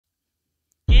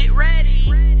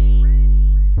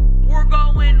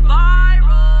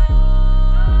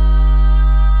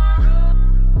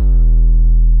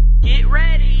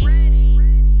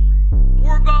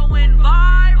going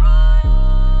viral.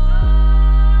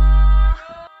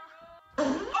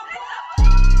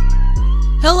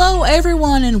 Hello,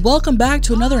 everyone, and welcome back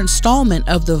to another installment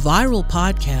of the Viral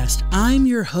Podcast. I'm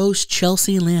your host,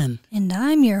 Chelcie Lynn. And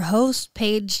I'm your host,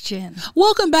 Paige Ginn.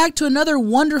 Welcome back to another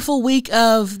wonderful week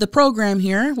of the program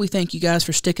here. We thank you guys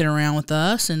for sticking around with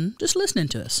us and just listening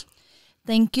to us.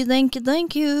 Thank you, thank you,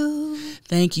 thank you.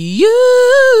 Thank you.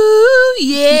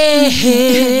 Yeah.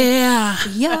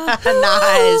 Yeah.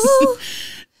 Nice.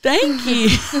 Thank you.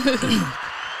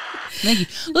 Thank you.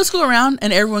 Let's go around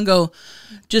and everyone go,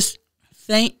 just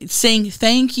sing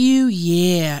thank you,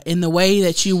 yeah, in the way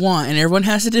that you want. And everyone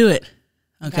has to do it.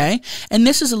 Okay? And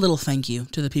this is a little thank you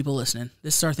to the people listening.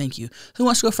 This is our thank you. Who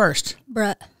wants to go first?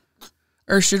 Brett.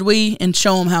 Or should we and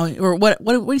show them how, or what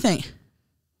do you think?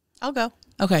 I'll go.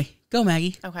 Okay. Go,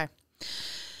 Maggie. Okay.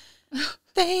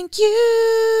 Thank you.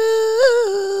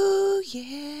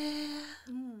 Yeah.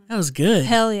 That was good.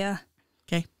 Hell yeah.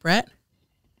 Okay. Brett?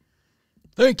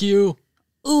 Thank you.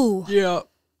 Ooh. Yeah.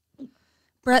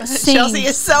 Brett, sing. Chelcie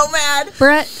is so mad.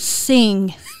 Brett,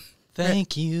 sing.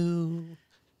 Thank you.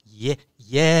 Yeah.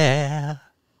 Yeah.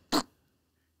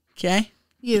 Okay.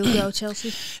 You go,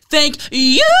 Chelcie. Thank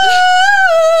you.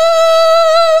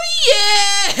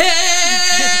 Yeah.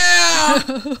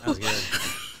 That was good.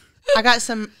 I got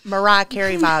some Mariah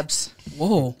Carey vibes.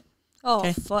 Whoa. Oh,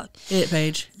 Okay. fuck. Hit it,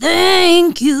 Paige.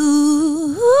 Thank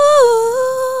you.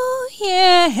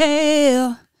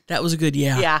 Yeah. That was a good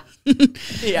yeah. Yeah.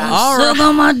 Yeah. All Suck right.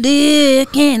 on my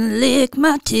dick and lick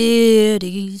my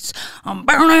titties. I'm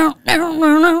burning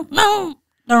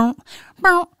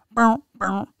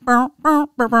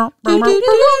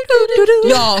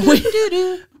Y'all,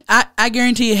 I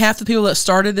guarantee you half the people that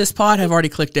started this pod have already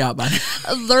clicked out by now.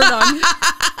 They're done.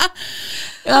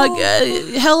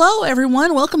 Hello,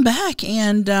 everyone. Welcome back.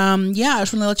 And I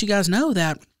just want to let you guys know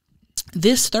that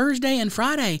this Thursday and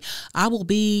Friday, I will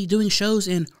be doing shows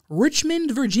in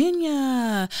Richmond,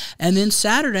 Virginia. And then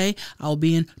Saturday, I'll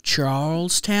be in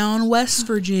Charlestown, West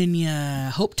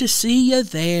Virginia. Hope to see you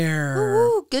there.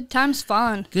 Ooh, good times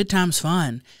fun. Good times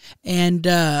fun. And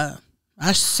I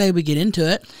say we get into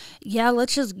it. Yeah,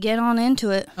 let's just get on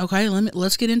into it. Okay,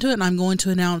 let's get into it. And I'm going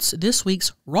to announce this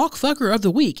week's Rock Fucker of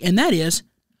the Week. And that is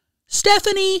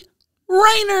Stephanie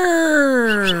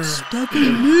Rainer.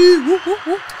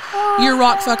 Your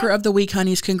Rock Fucker of the Week,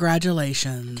 honeys.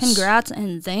 Congratulations. Congrats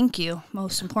and thank you,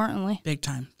 most importantly. Big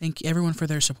time. Thank you, everyone, for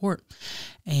their support.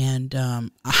 And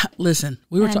listen,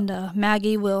 we were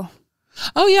Maggie will.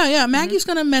 Oh, yeah. Maggie's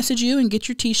going to message you and get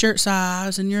your T-shirt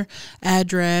size and your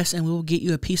address, and we will get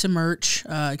you a piece of merch,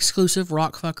 exclusive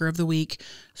Rock Fucker of the Week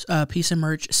piece of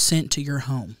merch sent to your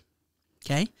home.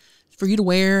 Okay? For you to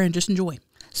wear and just enjoy.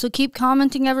 So keep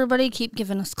commenting, everybody. Keep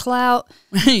giving us clout.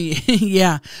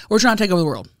 Yeah. We're trying to take over the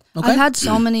world. Okay? I've had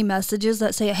so many messages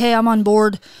that say, hey, I'm on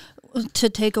board to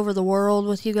take over the world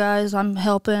with you guys. I'm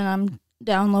helping. I'm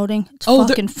downloading. It's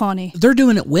fucking funny. They're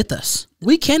doing it with us.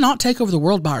 We cannot take over the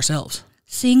world by ourselves.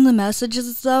 Seeing the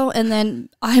messages, though, and then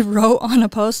I wrote on a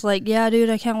post, like, yeah, dude,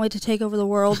 I can't wait to take over the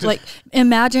world. Like,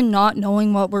 imagine not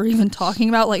knowing what we're even talking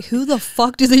about. Like, who the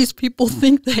fuck do these people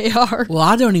think they are? Well,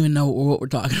 I don't even know what we're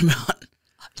talking about.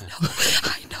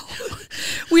 I know.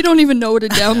 We don't even know what a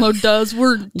download does.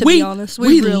 Be honest,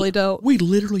 we really don't. We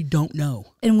literally don't know.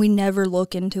 And we never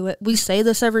look into it. We say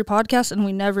this every podcast, and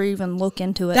we never even look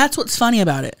into it. That's what's funny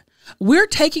about it. We're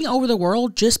taking over the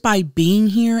world just by being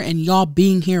here and y'all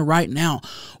being here right now.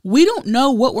 We don't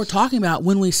know what we're talking about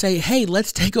when we say, hey,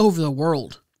 let's take over the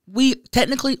world. We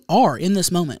technically are in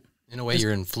this moment. In a way,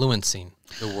 you're influencing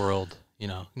the world. You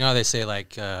know how they say,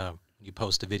 like, you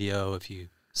post a video, if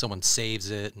someone saves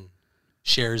it and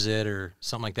shares it or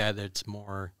something like that, that's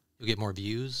more, you'll get more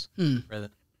views.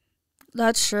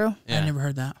 That's true. Yeah. I never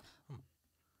heard that.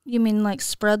 You mean like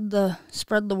spread the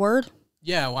word?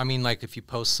 Yeah, well, I mean, like if you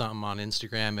post something on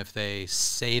Instagram, if they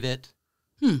save it,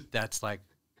 that's like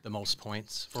the most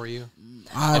points for you.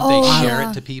 If they share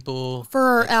it to people.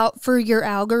 For your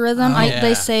algorithm,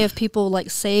 they say if people like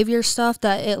save your stuff,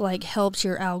 that it like helps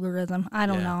your algorithm. I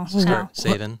don't know. Start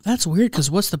saving. That's weird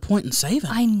because what's the point in saving?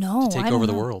 I know. To take over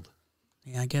the world.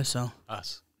 Yeah, I guess so.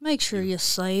 Us. Make sure you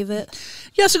save it.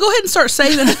 Yeah, so go ahead and start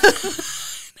saving.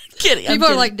 Kidding. People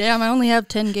are like, damn, I only have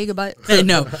 10 gigabytes. Hey,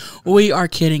 no, we are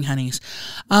kidding, honeys.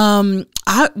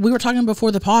 We were talking before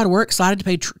the pod. We're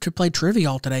excited to play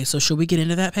Trivial today. So should we get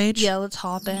into that, Paige? Yeah, let's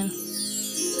hop in.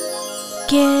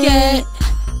 Get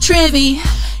Trivial.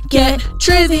 Get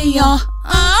Trivial.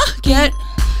 Get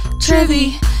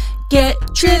Trivial. Get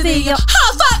Trivial.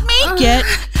 Oh, fuck me. Get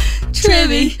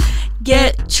Trivial.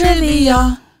 Get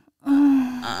Trivial.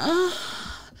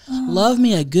 Love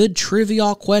me a good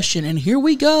trivial question. And here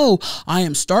we go. I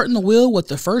am starting the wheel with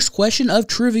the first question of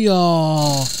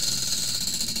trivial.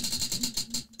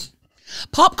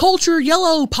 Pop culture,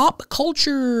 yellow, pop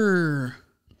culture.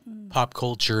 Pop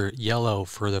culture yellow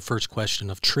for the first question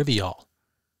of trivial.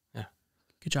 Yeah.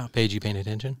 Good job. Paige, you paying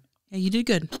attention? Yeah, you did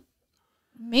good.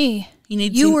 Me. He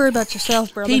needs You to- worry about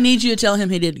yourself, brother. He needs you to tell him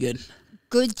he did good.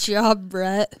 Good job,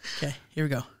 Brett. Okay, here we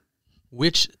go.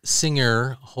 Which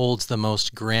singer holds the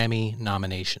most Grammy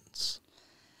nominations?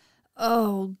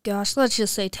 Oh, gosh. Let's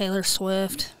just say Taylor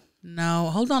Swift. No,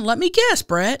 hold on. Let me guess,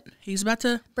 Brett. He's about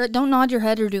to... Brett, don't nod your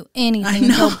head or do anything I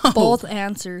know. until both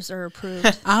answers are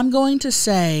approved. I'm going to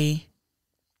say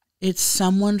it's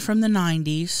someone from the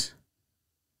 90s.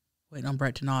 Wait on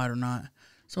Brett to nod or not.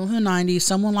 Someone from the 90s.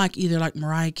 Someone like either like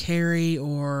Mariah Carey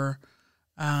or...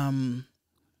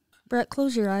 Brett,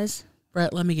 close your eyes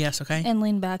Brett, let me guess, okay? and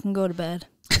lean back and go to bed.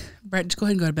 Brett, just go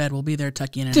ahead and go to bed. We'll be there,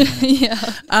 tuck you in a minute.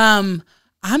 Yeah. I'm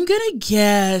going to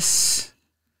guess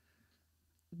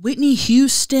Whitney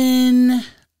Houston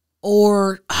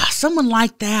or someone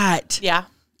like that. Yeah,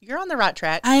 you're on the right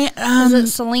track. Is it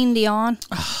Celine Dion?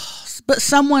 But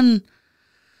someone,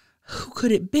 who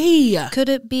could it be? Could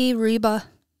it be Reba?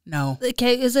 No,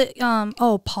 Okay, is it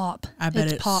pop? I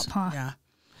bet it's pop, huh? Yeah,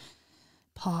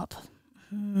 Pop.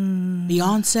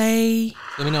 Beyonce.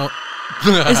 Let me know.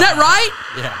 Is that right?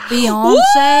 Yeah.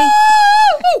 Beyonce.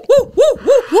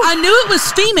 Woo! I knew it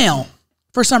was female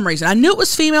for some reason. I knew it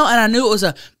was female, and I knew it was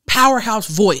a powerhouse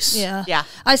voice. Yeah. Yeah.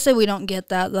 I say we don't get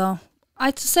that though.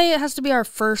 I'd say it has to be our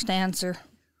first answer.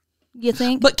 You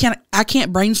think? But I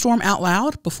can't brainstorm out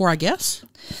loud before I guess?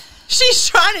 She's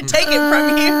trying to take it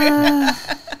from you.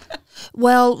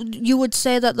 Well, you would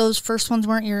say that those first ones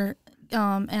weren't your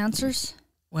answers?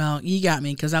 Well, you got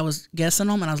me because I was guessing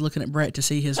them, and I was looking at Brett to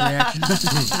see his reaction.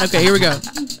 Okay, here we go.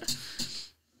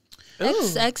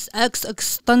 XXX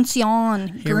Extension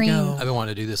Here we Green. go. I've been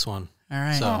wanting to do this one. All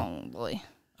right. So- Oh boy.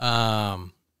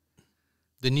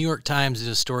 The New York Times did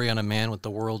a story on a man with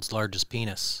the world's largest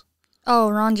penis. Oh,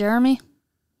 Ron Jeremy?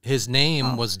 His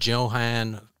name was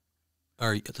Johann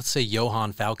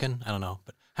Falcon. I don't know.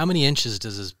 But how many inches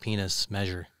does his penis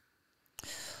measure?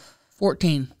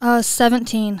 14.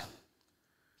 17.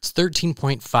 It's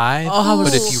 13.5. Oh,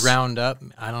 but if you round up,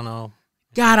 I don't know.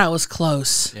 God, I was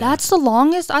close. Yeah. That's the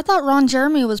longest? I thought Ron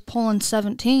Jeremy was pulling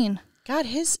 17. God,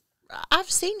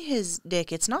 I've seen his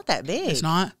dick. It's not that big. It's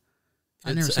not?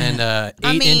 I've never It's, seen and it.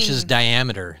 8 inches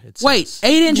diameter. It Wait, says.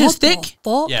 8 inches What the thick?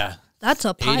 fuck? Yeah. That's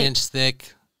a pipe. 8 inch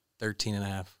thick, 13 and a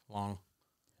half long.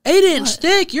 8 inch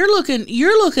thick? You're looking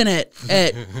at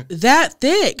that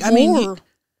thick. I mean, More.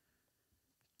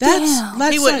 Damn.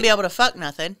 that's He wouldn't like, be able to fuck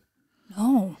nothing.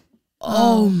 No.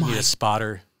 oh Need my, a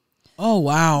spotter. oh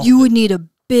wow. You would need a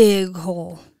big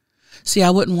hole. See,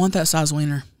 I wouldn't want that size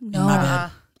wiener in No. my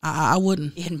bed. I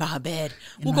wouldn't. In my bed.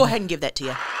 We'll go ahead and give that to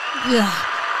you. Yeah.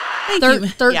 Thank you.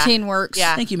 13 works.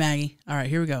 Yeah. Thank you, Maggie. All right,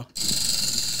 here we go.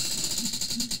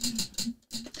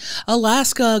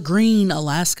 Alaska, green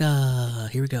Alaska.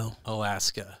 Here we go.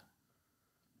 Alaska.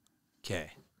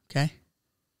 Okay. Okay.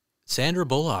 Sandra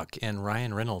Bullock and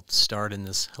Ryan Reynolds starred in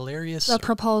this hilarious. The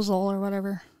proposal or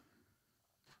whatever.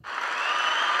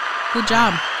 Good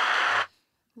job.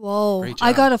 Whoa. Great I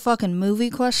job. got a fucking movie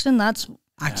question. That's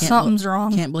I can't. something's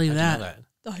wrong. Can't believe How'd you that. know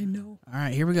that? I know. All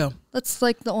right, here we go. That's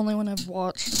like the only one I've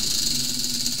watched.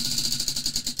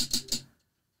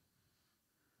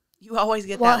 You always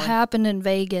get What that one. happened in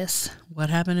Vegas? What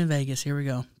happened in Vegas? Here we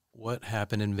go. What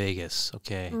happened in Vegas?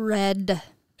 Okay. Red.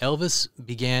 Elvis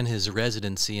began his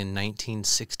residency in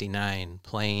 1969,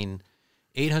 playing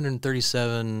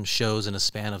 837 shows in a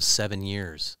span of 7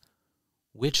 years.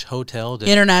 Which hotel did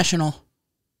International.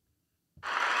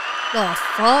 The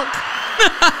fuck?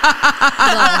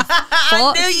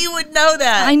 I knew you would know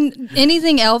that.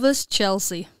 Anything Elvis,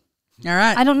 Chelsea. All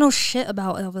right. I don't know shit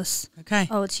about Elvis. Okay.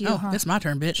 Oh, it's you, Oh, huh? it's my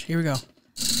turn, bitch. Here we go.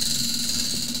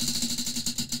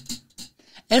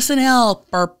 SNL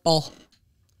purple.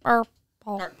 Purple.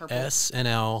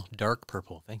 SNL Dark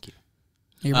Purple? Thank you.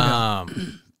 Here we go.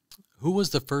 Who was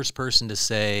the first person to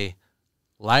say,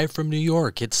 "Live from New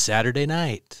York, it's Saturday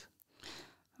night"?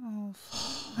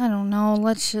 I don't know.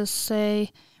 Let's just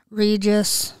say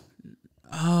Regis.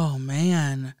 Oh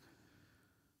man.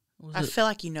 I feel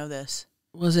like you know this.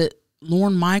 Was it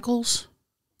Lorne Michaels?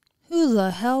 Who the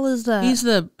hell is that? He's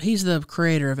the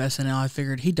creator of SNL. I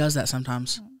figured he does that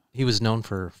sometimes. He was known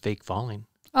for fake falling.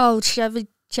 Oh, Chevy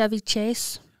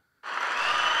Chase.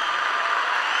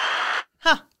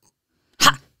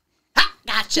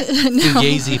 Gotcha.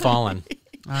 Fugazi fallen.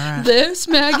 All right. This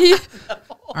Maggie.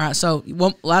 All right. So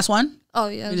last one. Oh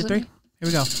yeah. We did isn't 3. he? Here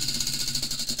we go.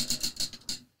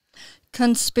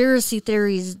 Conspiracy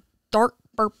theories, dark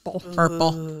purple.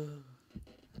 Purple.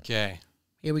 Okay.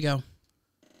 Here we go.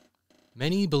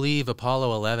 Many believe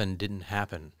Apollo 11 didn't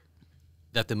happen,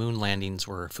 that the moon landings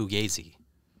were fugazi.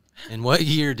 In what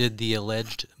year did the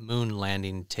alleged moon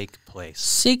landing take place?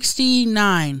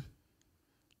 69.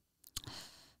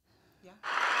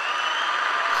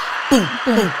 Boom,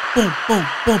 boom, boom, boom,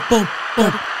 boom, boom,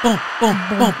 boom, boom, boom,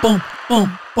 boom, boom,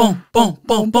 boom, boom, boom,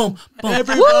 boom, boom.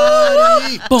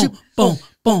 Everybody! Boom, boom,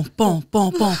 boom, boom,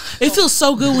 boom, boom. It feels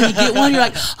so good when you get one. You're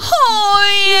like,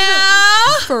 oh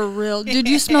yeah. For real, dude.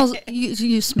 You smell.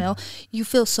 You smell. You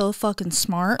feel so fucking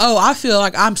smart. Oh, I feel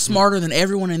like I'm smarter than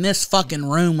everyone in this fucking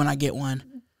room when I get one.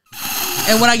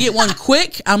 And when I get one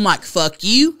quick, I'm like, fuck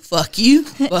you, fuck you,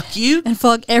 fuck you. And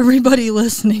fuck everybody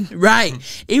listening. Right.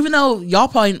 Even though y'all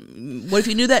probably, what if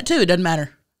you knew that too? It doesn't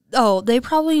matter. Oh,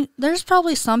 there's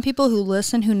probably some people who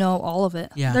listen who know all of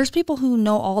it. Yeah. There's people who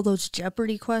know all those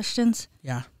Jeopardy questions.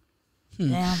 Yeah.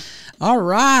 Yeah. All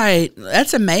right.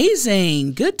 That's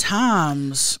amazing. Good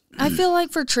times. I feel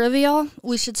like for trivia,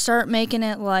 we should start making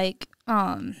it like,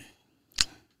 I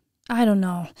don't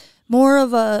know, more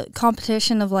of a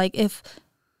competition of like if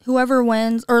whoever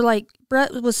wins, or like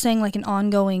Brett was saying, like an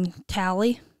ongoing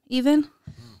tally even,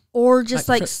 or just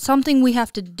like something we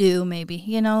have to do maybe,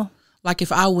 you know? Like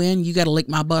if I win, you got to lick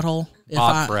my butthole.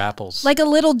 Odd for apples. Like a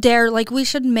little dare, like we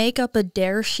should make up a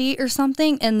dare sheet or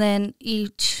something, and then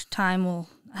each time we'll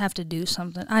have to do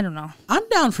something. I don't know. I'm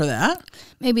down for that.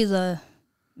 Maybe the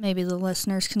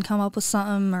listeners can come up with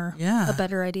something or a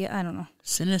better idea. I don't know.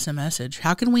 Send us a message.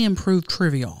 How can we improve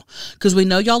Trivial? Because we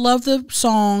know y'all love the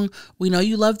song. We know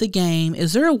you love the game.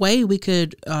 Is there a way we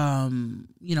could,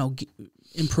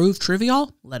 improve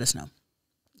Trivial? Let us know.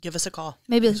 Give us a call.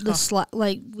 Maybe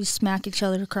like we smack each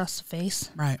other across the face.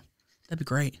 Right. That'd be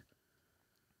great.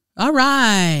 All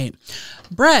right.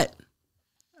 Brett,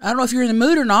 I don't know if you're in the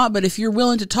mood or not, but if you're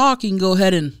willing to talk, you can go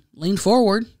ahead and lean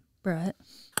forward. Brett.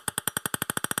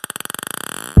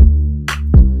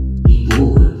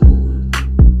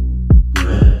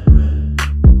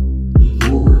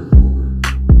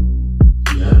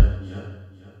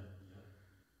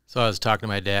 So I was talking to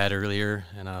my dad earlier,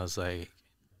 and I was like,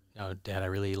 Dad, I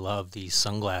really love these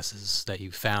sunglasses that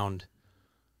you found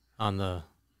on the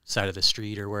side of the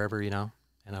street or wherever, And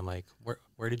I'm like,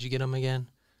 where did you get them again?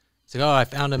 He's like, oh, I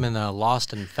found them in the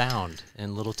Lost and Found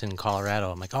in Littleton,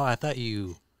 Colorado. I'm like, oh, I thought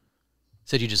you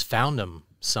said you just found them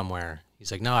somewhere.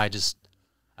 He's like, no, I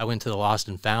went to the Lost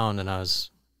and Found, and I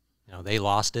was, they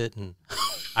lost it, and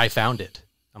I found it.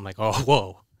 I'm like, oh,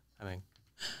 whoa. I mean,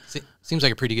 seems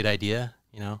like a pretty good idea,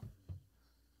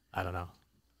 I don't know.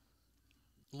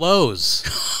 Lowe's.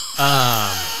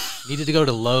 Needed to go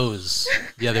to Lowe's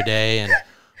the other day, and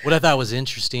what I thought was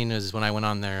interesting is when I went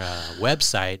on their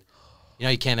website,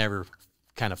 you can't ever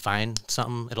kind of find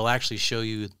something. It'll actually show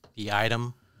you the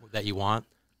item that you want,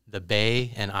 the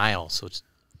bay and aisle, so it's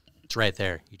right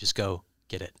there. You just go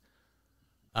get it.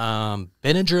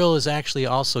 Benadryl is actually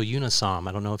also Unisom.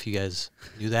 I don't know if you guys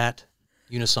knew that.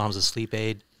 Unisom's a sleep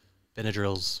aid.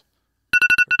 Benadryl's...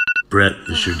 Brett,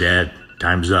 this is your dad.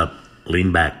 Time's up.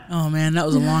 Lean back. Oh, man, that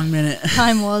was a long minute.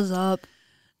 Time was up.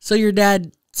 So your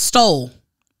dad stole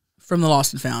from the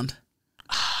Lost and Found.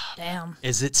 Damn.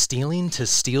 Is it stealing to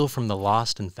steal from the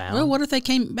Lost and Found? Well, what if they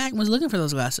came back and was looking for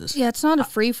those glasses? Yeah, it's not a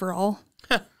free-for-all.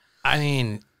 I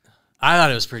mean, I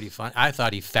thought it was pretty fun. I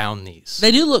thought he found these.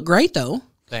 They do look great, though.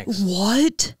 Thanks.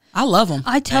 What? I love them.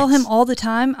 I tell him all the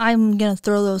time I'm going to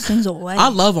throw those things away. I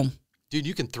love them. Dude,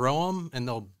 you can throw them and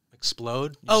they'll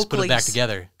explode. You just put them back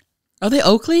together. Are they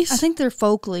Oakleys? I think they're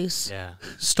Folkleys. Yeah.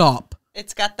 Stop.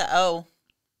 It's got the O.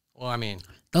 Well, I mean...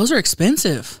 Those are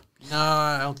expensive. No,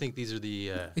 I don't think these are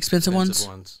the expensive ones.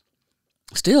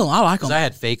 Still, I like them. Because I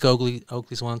had fake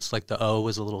Oakleys once. Like the O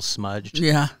was a little smudged.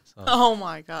 Yeah. So. Oh,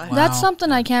 my God. Wow. That's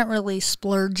something I can't really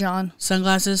splurge on.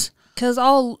 Sunglasses? Because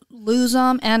I'll lose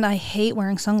them, and I hate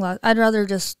wearing sunglasses. I'd rather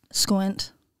just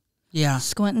squint. Yeah.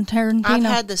 Squint and Tarantino. I've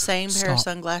had the same pair of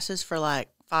sunglasses for like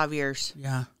 5 years.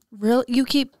 Yeah. Real? You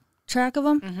keep track of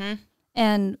them? Mm-hmm.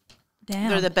 And damn.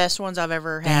 They're the best ones I've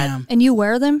ever had. Damn. And you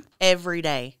wear them? Every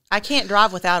day. I can't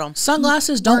drive without them.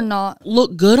 Sunglasses They're don't not.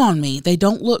 look good on me. They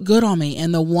don't look good on me.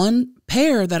 And the one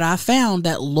pair that I found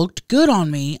that looked good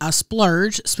on me, I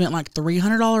splurged, spent like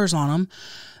 $300 on them.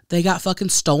 They got fucking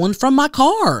stolen from my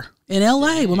car in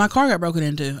L.A. when my car got broken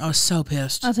into. I was so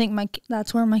pissed. I think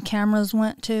that's where my cameras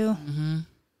went to. Mm-hmm.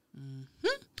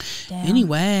 Damn.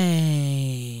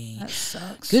 Anyway. That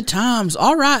sucks. Good times.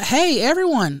 All right. Hey,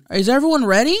 everyone. Is everyone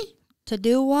ready? To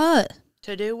do what?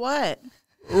 To do what?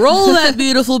 Roll that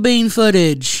beautiful bean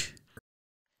footage.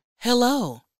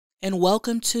 Hello, and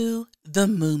welcome to the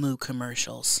Moo Moo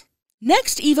commercials.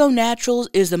 Next Evo Naturals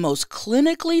is the most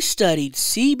clinically studied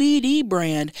CBD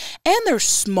brand, and their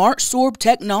Smart Sorb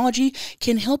technology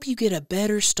can help you get a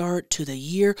better start to the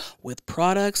year with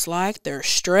products like their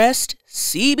Stressed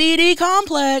CBD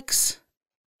Complex.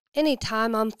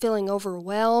 Anytime I'm feeling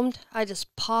overwhelmed, I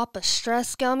just pop a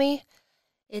stress gummy.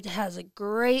 It has a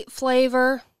great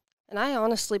flavor, and I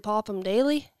honestly pop them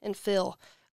daily and feel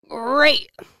great.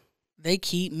 They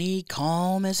keep me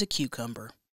calm as a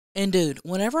cucumber. And dude,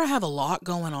 whenever I have a lot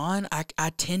going on, I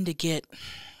tend to get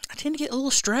a little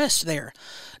stressed there.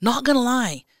 Not gonna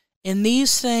lie. And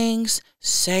these things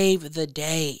save the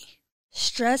day.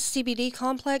 Stress CBD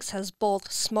Complex has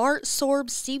both Smart Sorb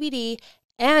CBD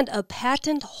and a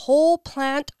patent whole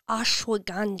plant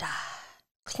ashwagandha.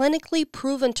 Clinically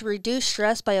proven to reduce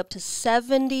stress by up to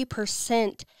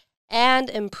 70% and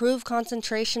improve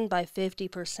concentration by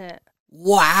 50%.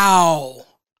 Wow.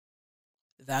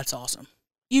 That's awesome.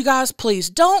 You guys, please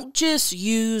don't just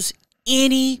use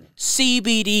any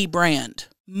CBD brand.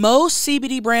 Most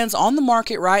CBD brands on the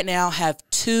market right now have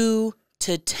 2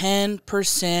 to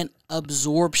 10%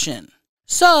 absorption.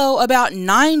 So about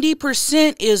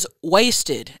 90% is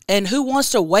wasted. And who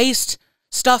wants to waste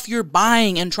stuff you're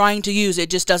buying and trying to use? It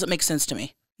just doesn't make sense to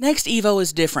me. Next Evo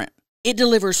is different. It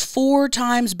delivers 4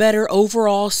 times better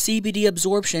overall CBD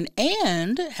absorption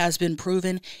and has been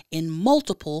proven in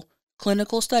multiple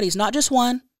clinical studies. Not just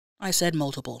one, I said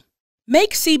multiple.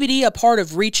 Make CBD a part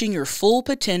of reaching your full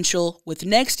potential with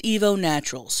Next Evo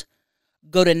Naturals.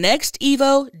 Go to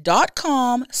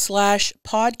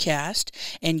nextevo.com/podcast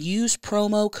and use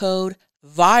promo code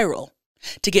VIRAL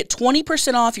to get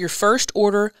 20% off your first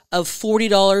order of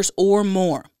 $40 or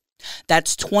more.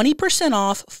 That's 20%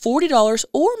 off $40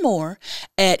 or more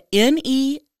at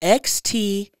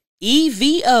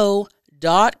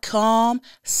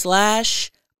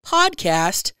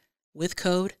nextevo.com/podcast with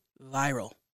code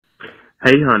VIRAL.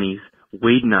 Hey honeys,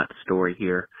 Weed Nut Story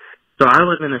here. So I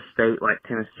live in a state like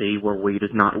Tennessee where weed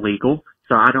is not legal,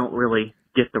 so I don't really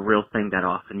get the real thing that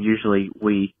often. Usually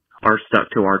we are stuck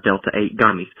to our Delta 8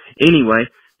 gummies. Anyway,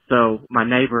 so my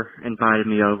neighbor invited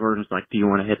me over and was like, do you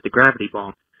want to hit the gravity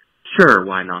bomb? Sure,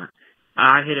 why not?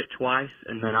 I hit it twice,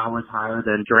 and then I was higher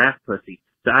than giraffe pussy.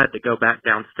 So I had to go back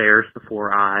downstairs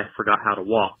before I forgot how to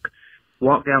walk.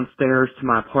 Walk downstairs to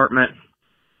my apartment,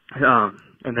 and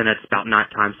then it's about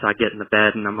nighttime, so I get in the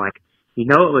bed, and I'm like, you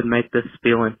know what would make this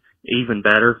feeling even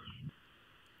better?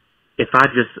 If I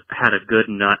just had a good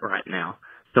nut right now.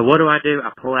 So what do? I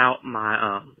pull out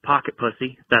my pocket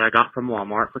pussy that I got from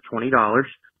Walmart for $20.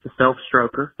 It's a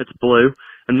self-stroker. It's blue.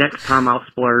 The next time I'll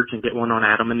splurge and get one on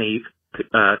Adam and Eve,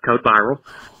 code viral.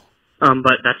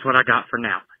 But that's what I got for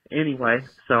now. Anyway,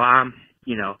 so I'm,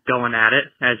 going at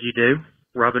it as you do,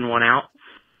 rubbing one out.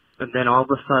 And then all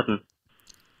of a sudden,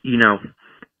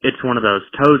 it's one of those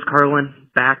toes curling,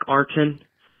 back arching.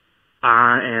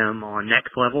 I am on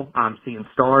next level. I'm seeing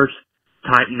stars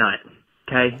type nut.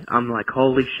 Okay? I'm like,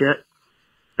 holy shit.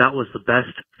 That was the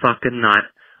best fucking nut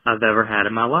I've ever had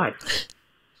in my life.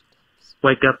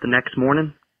 Wake up the next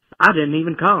morning. I didn't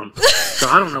even come. So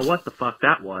I don't know what the fuck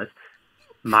that was.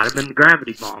 Might have been the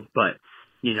gravity bomb, but,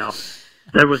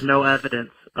 there was no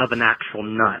evidence of an actual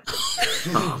nut.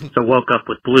 So woke up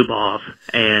with blue balls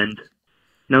and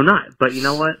no nut. But you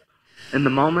know what? In the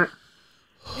moment,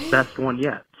 best one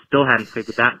yet. Still hadn't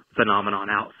figured that phenomenon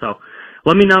out. So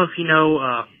let me know if you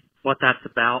know what that's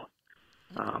about.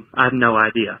 I have no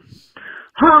idea.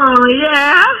 Oh,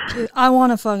 yeah? Dude, I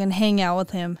want to fucking hang out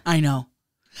with him. I know.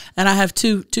 And I have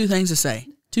two things to say.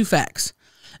 2 facts.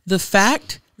 The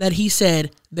fact that he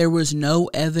said there was no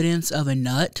evidence of a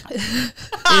nut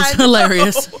is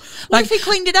hilarious. What if he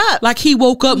cleaned it up? Like he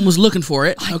woke up and was looking for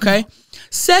it, okay?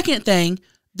 Second thing,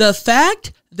 the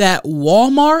fact that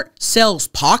Walmart sells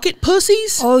pocket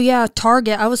pussies. Oh, yeah,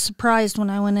 Target. I was surprised when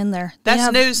I went in there.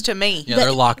 That's news to me. Yeah,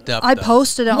 they're locked up. I though.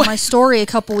 posted it on my story a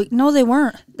couple weeks. No, they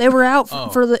weren't. They were out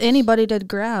for anybody to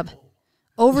grab.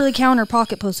 Over-the-counter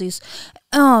pocket pussies.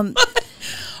 Hold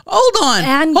on.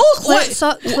 And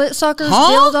clit suckers,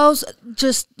 dildos.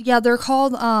 They're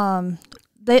called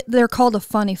they're called a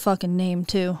funny fucking name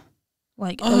too.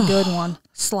 Like a good one.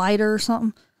 Slider or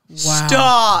something. Wow.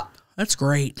 Stop. That's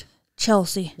great.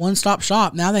 Chelsea. One-stop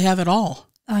shop. Now they have it all.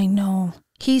 I know.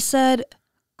 He said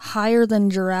higher than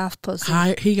giraffe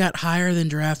pussy. He got higher than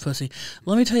giraffe pussy.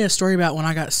 Let me tell you a story about when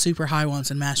I got super high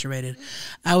once and masturbated.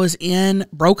 I was in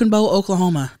Broken Bow,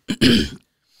 Oklahoma.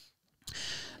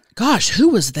 Gosh, who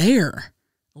was there?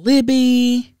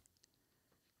 Libby.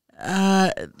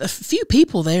 A few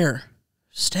people there.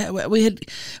 We had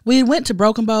went to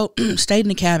Broken Bow, stayed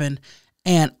in a cabin,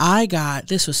 and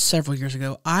this was several years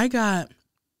ago, I got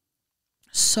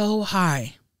so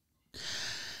high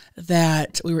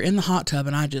that we were in the hot tub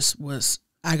and I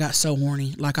got so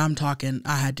horny. Like I'm talking,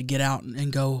 I had to get out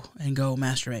and go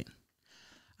masturbate.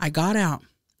 I got out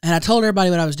and I told everybody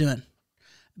what I was doing,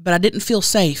 but I didn't feel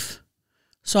safe.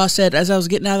 So I said, as I was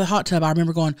getting out of the hot tub, I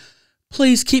remember going,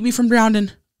 please keep me from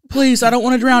drowning. Please, I don't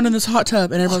want to drown in this hot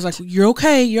tub. And everybody's like, you're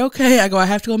okay, you're okay. I go, I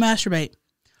have to go masturbate.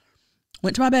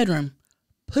 Went to my bedroom,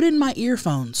 put in my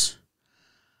earphones,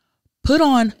 put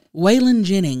on Waylon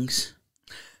Jennings,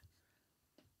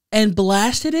 and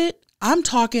blasted it. I'm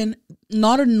talking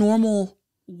not a normal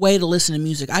way to listen to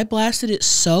music. I blasted it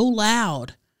so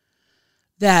loud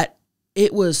that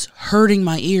it was hurting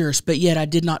my ears, but yet I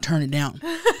did not turn it down.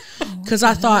 Because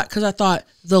I thought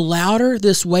the louder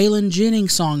this Waylon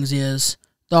Jennings song is,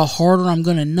 the harder I'm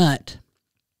going to nut.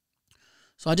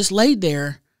 So I just laid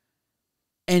there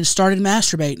and started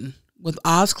masturbating with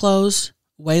eyes closed,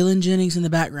 Waylon Jennings in the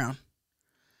background.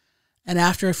 And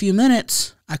after a few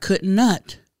minutes, I couldn't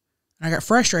nut. And I got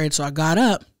frustrated, so I got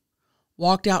up,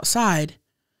 walked outside.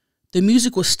 The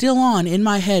music was still on in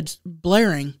my head,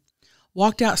 blaring.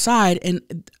 Walked outside, and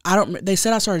they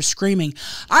said I started screaming.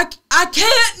 I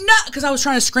can't nut, because I was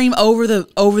trying to scream over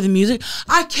the music.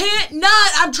 I can't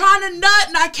nut. I'm trying to nut,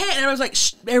 and I can't. And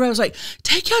everybody was like,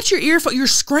 take out your earphone. You're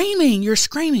screaming. You're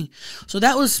screaming. So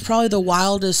that was probably the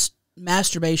wildest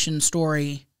masturbation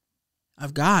story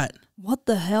I've got. What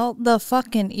the hell? The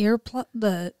fucking you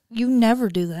never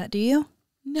do that, do you?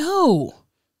 No.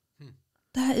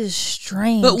 That is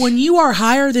strange. But when you are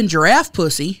higher than giraffe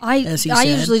pussy, I said,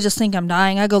 usually just think I'm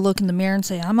dying. I go look in the mirror and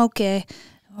say, I'm okay.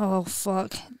 Oh,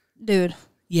 fuck. Dude.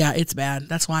 Yeah, it's bad.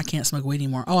 That's why I can't smoke weed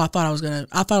anymore. Oh, I thought I was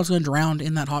gonna drown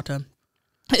in that hot tub.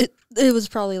 It was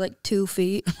probably like 2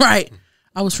 feet. Right.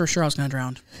 I was for sure I was gonna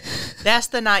drown. That's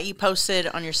the night you posted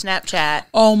on your Snapchat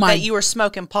that you were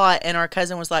smoking pot, and our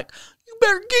cousin was like, you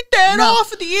better get that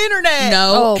off of the internet.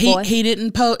 No, boy. he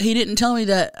didn't tell me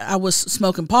that I was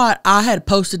smoking pot. I had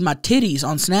posted my titties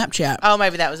on Snapchat. Oh,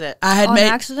 maybe that was it. I had On made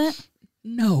accident?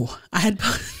 No, I had.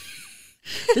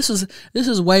 This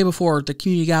is way before the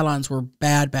community guidelines were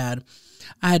bad.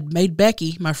 I had made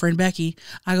Becky, my friend Becky.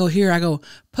 I go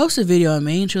post a video of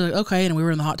me, and she was like, okay. And we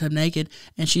were in the hot tub naked,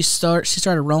 and she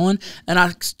started rolling, and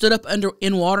I stood up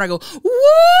in water. I go, whoa,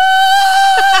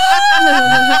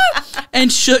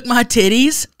 and shook my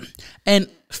titties. And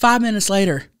 5 minutes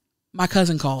later, my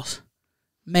cousin calls,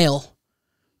 male.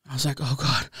 I was like, oh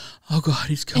god,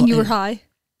 he's calling. And you were high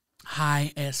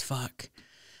as fuck.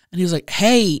 And he was like,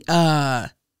 hey,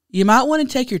 you might want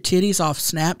to take your titties off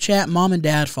Snapchat. Mom and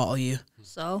Dad follow you.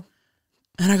 So?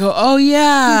 And I go, oh,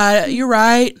 yeah, you're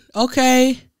right.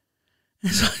 Okay.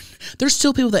 And so, there's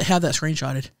still people that have that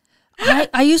screenshotted.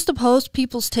 I used to post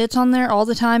people's tits on there all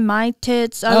the time. My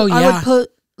tits. I would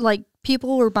put, like,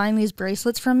 people were buying these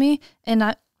bracelets from me, and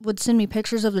I would send me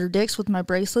pictures of their dicks with my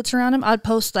bracelets around them. I'd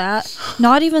post that,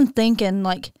 not even thinking,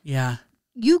 like, yeah,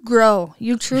 you grow.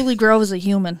 You truly grow as a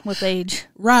human with age.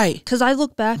 Right. Because I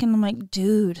look back and I'm like,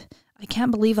 dude, I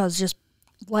can't believe I was just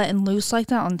letting loose like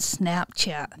that on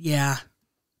Snapchat. Yeah.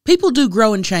 People do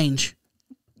grow and change.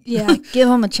 Yeah, give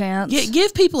them a chance.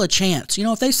 Give people a chance. You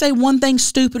know, if they say one thing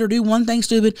stupid or do one thing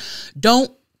stupid,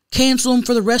 don't cancel them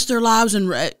for the rest of their lives.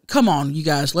 And come on, you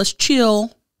guys, let's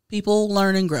chill. People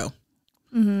learn and grow.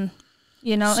 Mm-hmm.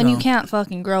 You know, and you can't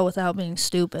fucking grow without being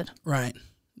stupid. Right.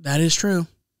 That is true.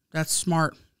 That's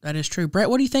smart. That is true. Brett,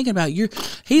 what are you thinking about? He did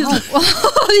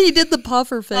the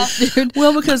puffer face, dude.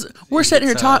 Well, because we're sitting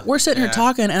here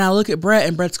talking, and I look at Brett,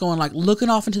 and Brett's going like looking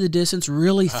off into the distance,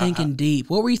 really thinking deep.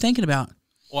 What were you thinking about?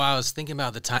 Well, I was thinking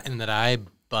about the time that I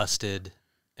busted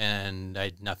and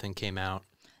nothing came out.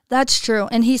 That's true.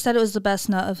 And he said it was the best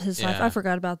nut of his life. I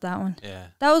forgot about that one. Yeah.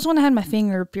 That was when I had my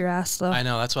finger up your ass, though. I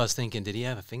know. That's what I was thinking. Did he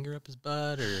have a finger up his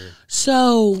butt? Or?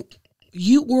 So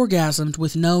you orgasmed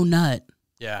with no nut.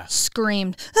 Yeah.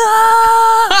 Screamed.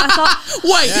 Ah!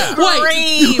 Wait.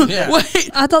 Wait.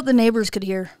 I thought the neighbors could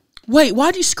hear. Wait,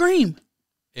 why'd you scream?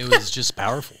 It was just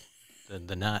powerful,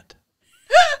 the nut.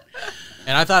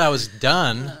 And I thought I was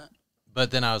done,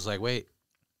 but then I was like, wait.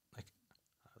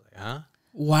 Huh?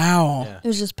 Wow. Yeah. It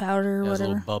was just powder or whatever. It was a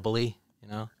little bubbly, you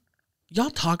know? Y'all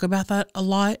talk about that a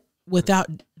lot without...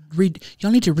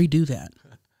 y'all need to redo that.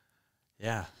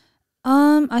 Yeah.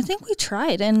 I think we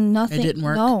tried and nothing... It didn't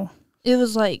work? No. It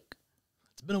was like...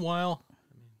 It's been a while.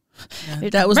 Yeah,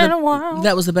 that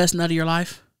was the best nut of your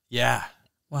life? Yeah.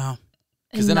 Wow.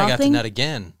 Because then I got to nut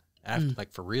again, after,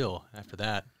 like for real, after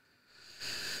that.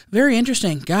 Very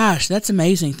interesting. Gosh, that's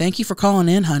amazing. Thank you for calling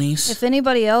in, honeys. If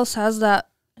anybody else has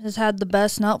had the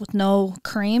best nut with no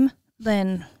cream,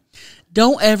 then...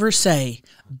 Don't ever say,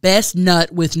 best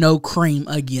nut with no cream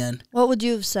again. What would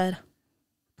you have said?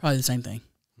 Probably the same thing.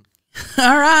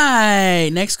 All right,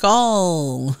 next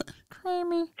call. Hey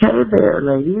there,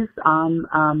 ladies.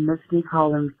 I'm Misty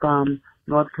calling from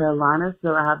North Carolina,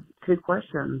 so I have 2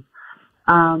 questions.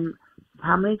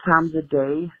 How many times a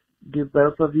day do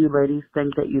both of you ladies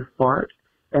think that you fart?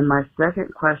 And my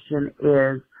second question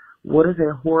is, what is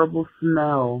a horrible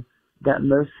smell that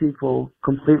most people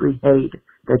completely hate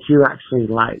that you actually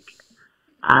like?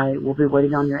 I will be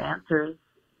waiting on your answers.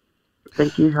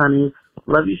 Thank you, honey.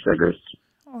 Love you, sugars.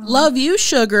 Love you,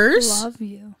 sugars. Love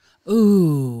you.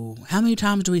 Ooh, how many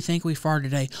times do we think we fart a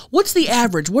day? What's the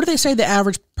average? What do they say the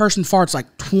average person farts like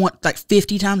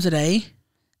 50 times a day?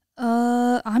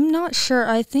 I'm not sure.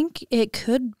 I think it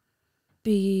could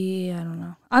be, I don't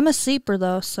know. I'm a seeper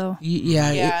though, so.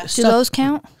 Yeah. Do those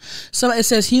count? So it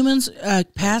says humans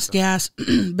pass gas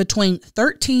between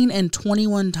 13 and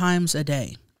 21 times a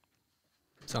day.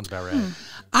 Sounds about right.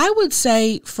 I would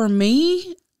say for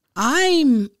me,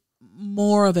 I'm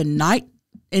more of an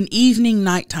evening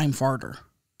nighttime farter.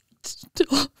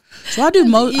 So I do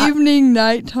most evening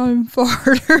nighttime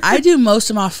farter. I do most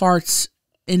of my farts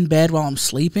in bed while I'm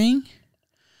sleeping.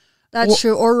 That's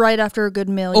true. Or right after a good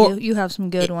meal. You have some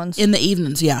good ones. In the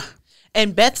evenings, yeah.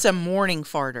 And Beth's a morning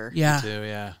farter. Yeah. Me too,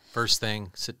 yeah. First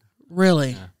thing.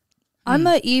 Really? Yeah. I'm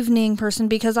an evening person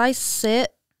because I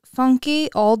sit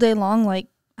funky all day long. Like,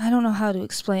 I don't know how to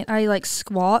explain. I like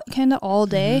squat kind of all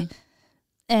day.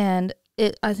 And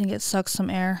I think it sucks some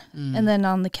air. And then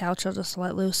on the couch, I'll just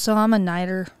let loose. So I'm a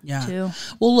nighter too.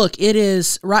 Well, look, it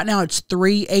is, right now it's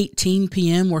 3:18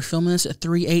 p.m. We're filming this at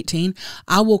 3:18.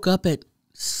 I woke up at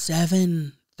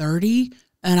 7:30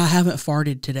 and I haven't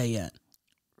farted today yet.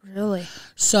 Really?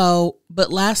 So,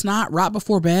 but last night, right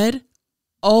before bed,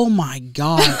 oh my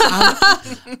God.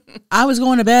 I was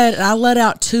going to bed and I let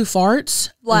out 2 farts.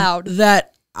 Loud.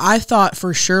 That I thought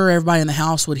for sure everybody in the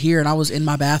house would hear, and I was in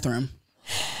my bathroom.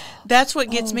 That's what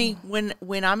gets me when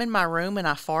I'm in my room and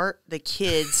I fart. The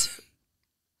kids,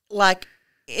 like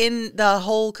in the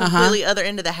whole completely other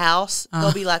end of the house,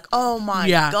 they'll be like, "Oh my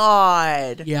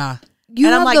God!" Yeah, you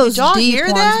and have I'm like, those "Did y'all deep hear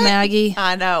ones, that?" Maggie.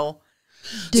 I know.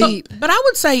 Deep. So, but I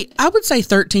would say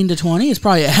 13 to 20 is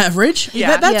probably average.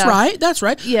 Yeah. That's right. That's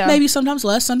right. Yeah. Maybe sometimes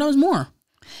less, sometimes more.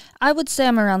 I would say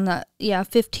I'm around that. Yeah,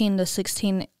 15 to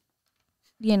 16.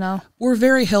 You know, we're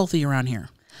very healthy around here.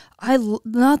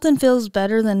 Nothing feels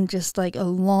better than just like a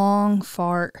long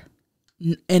fart.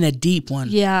 And a deep one.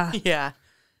 Yeah. Yeah.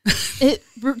 It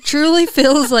truly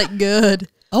feels like good.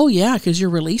 Oh, yeah, because you're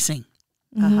releasing.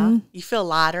 You feel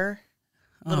lighter,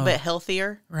 a little bit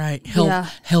healthier. Right.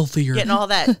 Healthier. Getting all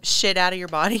that shit out of your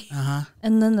body.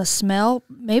 And then the smell,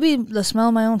 maybe the smell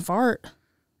of my own fart.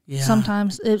 Yeah.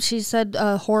 Sometimes she said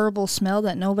a horrible smell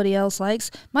that nobody else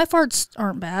likes. My farts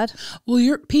aren't bad.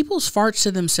 Well, people's farts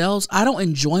to themselves. I don't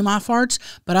enjoy my farts,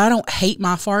 but I don't hate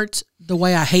my farts the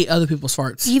way I hate other people's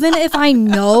farts. Even if I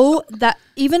know that,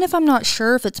 even if I'm not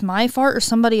sure if it's my fart or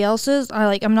somebody else's,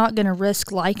 I'm not going to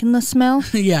risk liking the smell.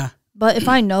 Yeah. But if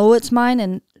I know it's mine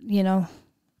and,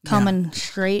 coming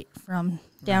straight from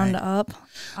down to up,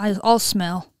 I'll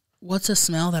smell. What's a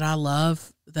smell that I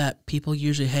love that people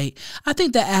usually hate? I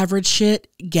think the average shit,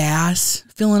 gas,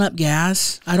 filling up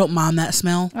gas. I don't mind that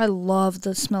smell. I love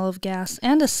the smell of gas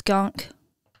and a skunk.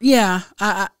 Yeah,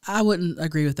 I wouldn't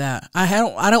agree with that. I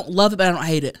don't love it, but I don't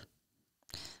hate it.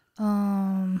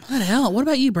 What the hell? What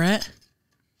about you, Brett?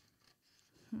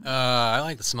 I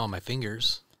like the smell of my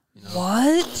fingers.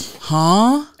 What?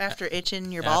 Huh? After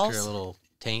itching your balls? After a little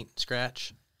taint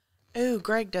scratch. Ooh,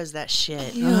 Greg does that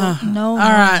shit. No. All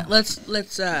right, let's we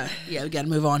got to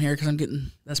move on here because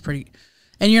that's pretty,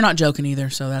 and you're not joking either,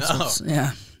 so that's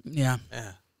yeah.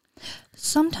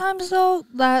 Sometimes though,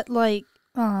 that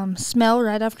smell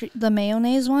right after the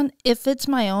mayonnaise one, if it's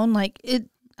my own, I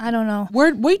don't know.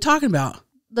 What are you talking about?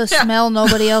 The smell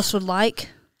nobody else would like.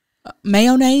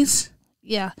 Mayonnaise?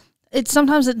 Yeah.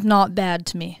 Sometimes it's not bad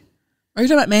to me. Are you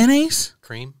talking about mayonnaise?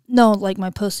 Cream? No, like my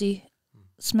pussy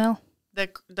smell.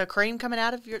 The cream coming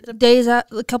out of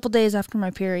a couple days after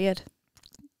my period.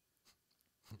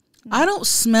 I don't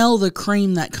smell the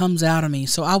cream that comes out of me,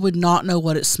 so I would not know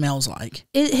what it smells like.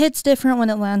 It hits different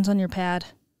when it lands on your pad.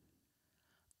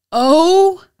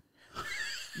 Oh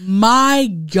my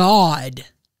God.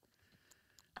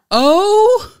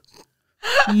 Oh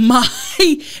my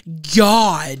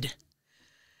God.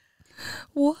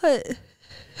 What?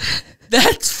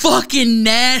 That's fucking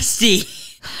nasty.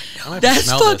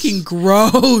 That's fucking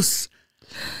gross.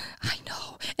 I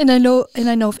know. And I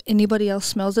know if anybody else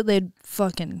smells it, they'd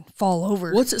fucking fall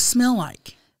over. What's it smell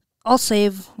like? I'll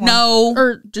save one. No.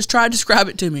 Or just try to describe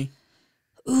it to me.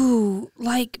 Ooh,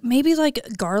 maybe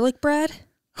garlic bread.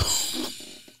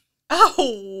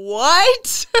 Oh,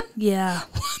 what? Yeah.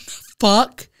 What the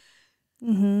fuck?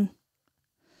 Mm-hmm.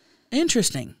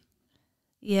 Interesting.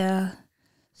 Yeah.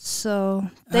 So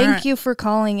thank you for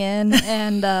calling in.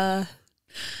 And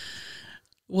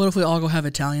what if we all go have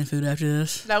Italian food after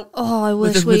this? Nope. oh, I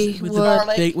wish we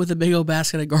would. With a big old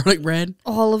basket of garlic bread.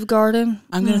 Olive Garden.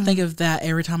 I'm going to think of that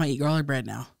every time I eat garlic bread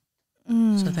now.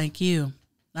 So thank you.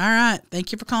 All right.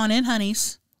 Thank you for calling in,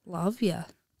 honeys. Love ya.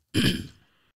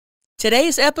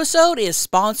 Today's episode is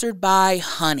sponsored by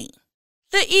Honey,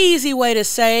 the easy way to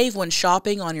save when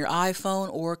shopping on your iPhone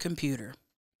or computer.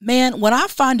 Man, when I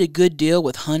find a good deal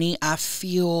with Honey, I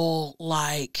feel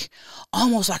like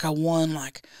almost like I won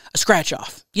like a scratch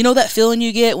off. You know that feeling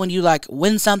you get when you like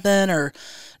win something, or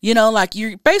you know, like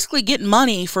you're basically getting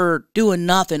money for doing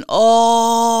nothing.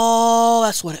 Oh,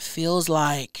 that's what it feels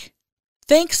like.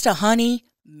 Thanks to Honey,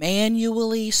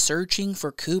 manually searching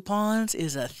for coupons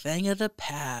is a thing of the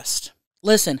past.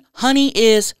 Listen, Honey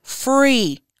is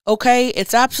free. Okay,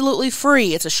 it's absolutely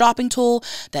free. It's a shopping tool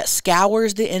that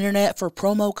scours the internet for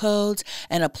promo codes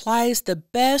and applies the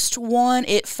best one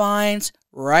it finds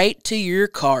right to your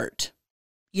cart.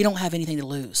 You don't have anything to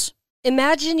lose.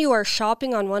 Imagine you are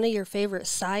shopping on one of your favorite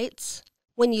sites.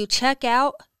 When you check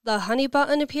out, the Honey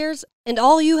button appears, and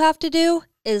all you have to do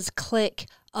is click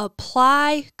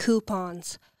Apply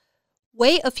Coupons.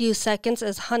 Wait a few seconds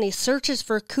as Honey searches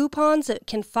for coupons it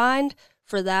can find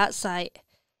for that site.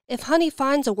 If Honey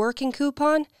finds a working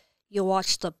coupon, you'll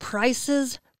watch the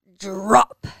prices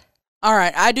drop. All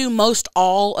right, I do most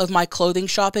all of my clothing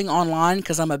shopping online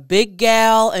because I'm a big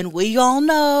gal, and we all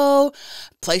know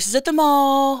places at the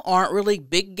mall aren't really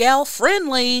big gal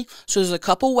friendly. So there's a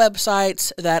couple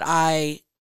websites that That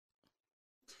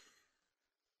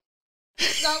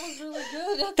was really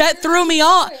good. that threw me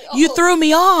off. You threw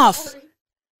me off.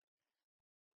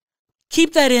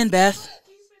 Keep that in, Beth.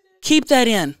 Keep that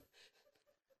in.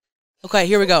 Okay,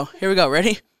 here we go.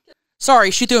 Ready?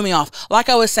 Sorry, she threw me off. Like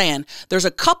I was saying, there's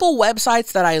a couple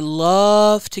websites that I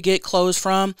love to get clothes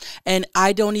from, and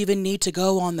I don't even need to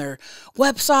go on their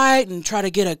website and try to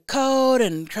get a code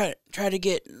and try to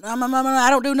get... I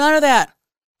don't do none of that.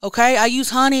 Okay? I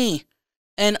use Honey,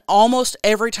 and almost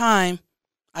every time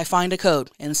I find a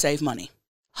code and save money.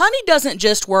 Honey doesn't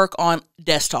just work on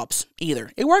desktops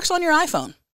either. It works on your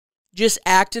iPhone. Just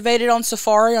activate it on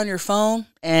Safari on your phone,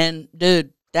 and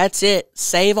dude, that's it.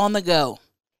 Save on the go.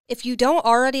 If you don't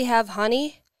already have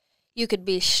Honey, you could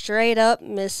be straight up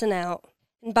missing out.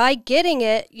 And by getting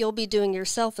it, you'll be doing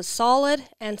yourself a solid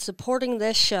and supporting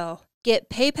this show. Get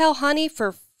PayPal Honey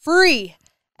for free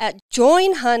at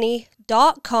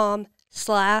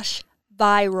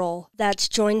joinhoney.com/viral. That's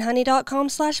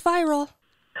joinhoney.com/viral.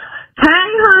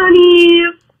 Hey, honey.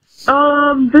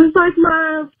 This is like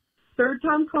my third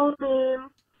time calling in,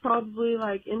 probably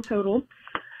like in total.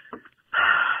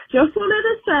 Just wanted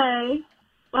to say,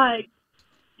 like,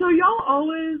 so y'all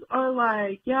always are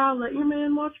like, yeah, let your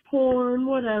man watch porn,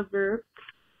 whatever.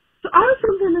 So I have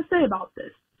something to say about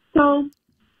this. So,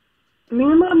 me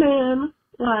and my man,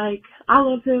 like, I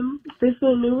love him. This is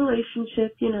a new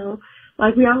relationship, you know.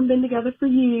 Like, we haven't been together for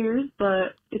years,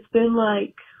 but it's been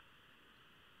like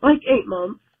 8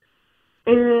 months.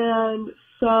 And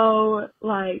so,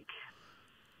 like,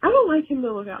 I don't like him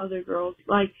to look at other girls.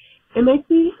 Like, it makes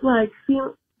me, like,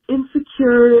 feel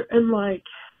insecure and, like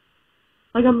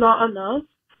I'm not enough.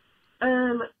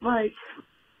 And, like,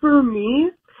 for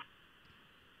me,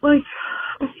 like,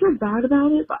 I feel bad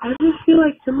about it, but I just feel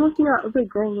like him looking at other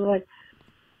girls or, like,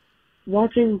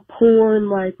 watching porn,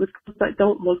 like, with girls that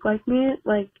don't look like me,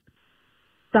 like,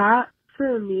 that,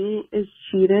 for me, is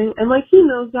cheating. And, like, he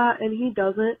knows that, and he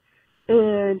doesn't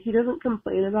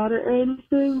complain about it or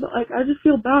anything, but, like, I just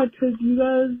feel bad because you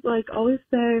guys, like, always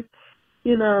say,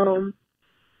 you know,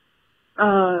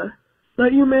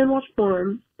 let your man watch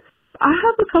porn. I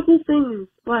have a couple things,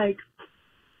 like,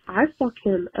 I fuck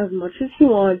him as much as he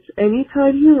wants,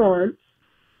 anytime he wants.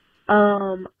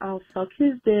 I'll suck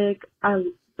his dick. I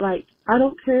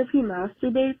don't care if he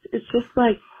masturbates. It's just,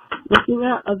 like, looking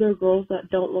at other girls that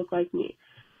don't look like me.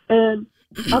 And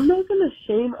I'm not gonna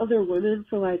shame other women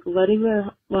for, like, letting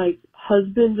their, like,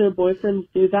 husbands or boyfriends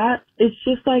do that. It's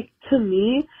just, like, to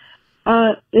me,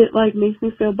 it, like, makes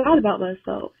me feel bad about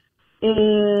myself.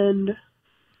 And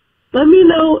let me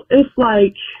know if,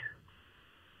 like,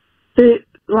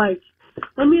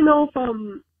 let me know if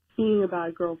I'm being a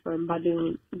bad girlfriend by,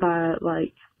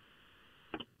 like,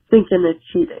 thinking it's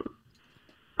cheating.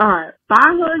 Alright, bye,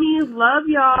 honeys. Love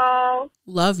y'all.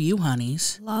 Love you,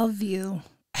 honeys. Love you.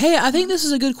 Hey, I think this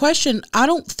is a good question. I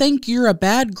don't think you're a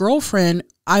bad girlfriend.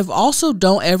 I've also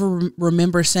don't ever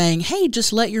remember saying, hey,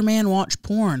 just let your man watch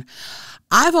porn.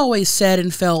 I've always said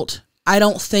and felt, I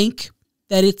don't think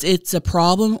that it's a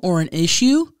problem or an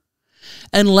issue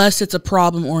unless it's a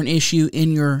problem or an issue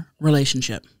in your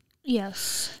relationship.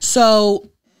 Yes.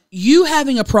 So you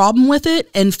having a problem with it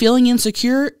and feeling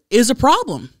insecure is a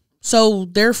problem. So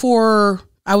therefore,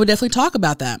 I would definitely talk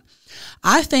about that.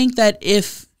 I think that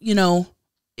if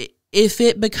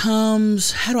it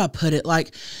becomes, how do I put it?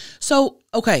 Like, so,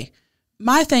 okay,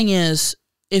 my thing is,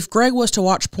 if Greg was to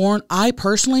watch porn, I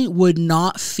personally would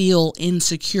not feel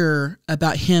insecure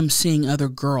about him seeing other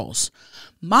girls.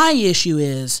 My issue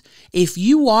is, if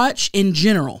you watch in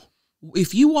general,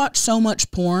 if you watch so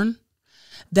much porn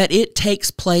that it takes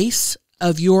place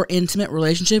of your intimate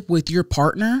relationship with your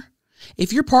partner,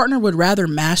 if your partner would rather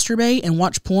masturbate and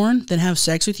watch porn than have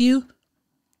sex with you,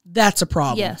 that's a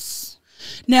problem. Yes.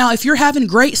 Now, if you're having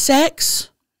great sex,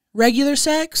 regular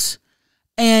sex,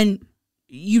 and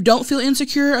you don't feel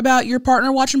insecure about your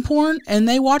partner watching porn and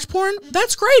they watch porn,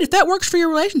 that's great. If that works for your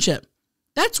relationship,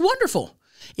 that's wonderful.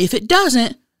 If it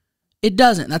doesn't, it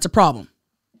doesn't. That's a problem.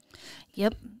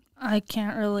 Yep. I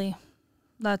can't really.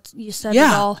 You said it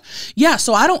all. Yeah.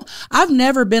 So I've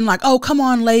never been like, oh, come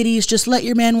on, ladies, just let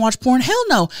your man watch porn. Hell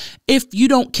no. If you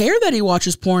don't care that he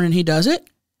watches porn and he does it,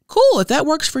 cool. If that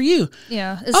works for you.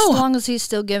 Yeah. As long as he's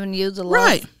still giving you the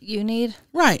love you need.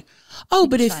 Right. Oh,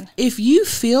 but if you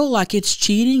feel like it's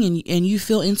cheating and you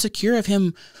feel insecure of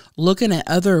him looking at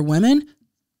other women,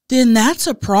 then that's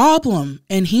a problem.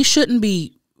 And he shouldn't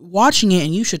be watching it,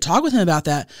 and you should talk with him about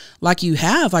that like you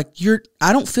have. Like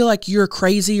I don't feel like you're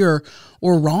crazy or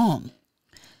wrong.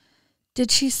 Did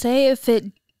she say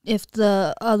if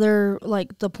the other,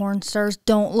 like the porn stars,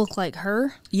 don't look like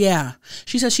her? Yeah.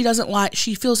 She says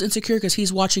she feels insecure because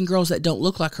he's watching girls that don't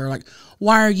look like her. Like,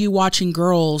 why are you watching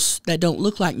girls that don't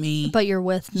look like me? But you're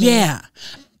with me. Yeah.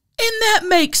 And that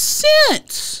makes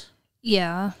sense.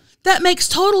 Yeah. That makes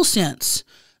total sense.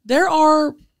 There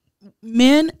are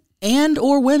men and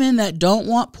or women that don't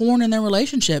want porn in their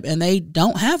relationship and they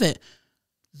don't have it.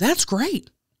 That's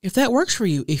great. If that works for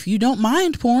you. If you don't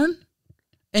mind porn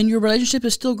and your relationship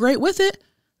is still great with it,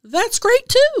 that's great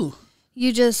too.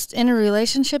 You just, in a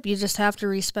relationship, you just have to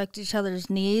respect each other's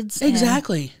needs.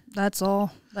 Exactly. That's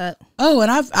all. Oh,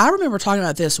 and I remember talking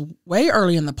about this way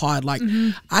early in the pod. Like,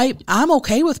 I'm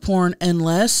okay with porn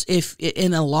unless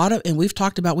and we've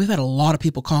had a lot of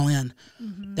people call in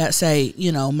that say,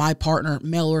 my partner,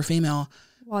 male or female,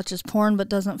 watches porn but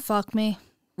doesn't fuck me.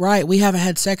 Right. We haven't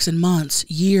had sex in months,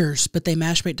 years, but they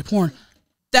masturbate to porn.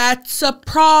 That's a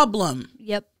problem.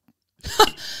 Yep.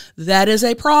 That is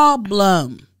a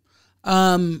problem.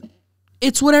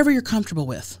 It's whatever you're comfortable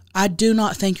with. I do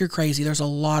not think you're crazy. There's a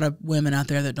lot of women out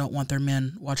there that don't want their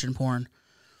men watching porn.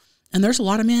 And there's a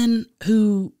lot of men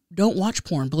who don't watch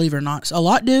porn, believe it or not. A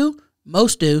lot do.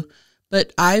 Most do.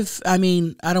 But I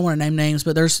don't want to name names,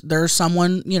 but there's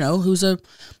someone, who's a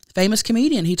famous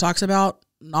comedian. He talks about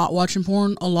not watching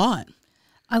porn a lot.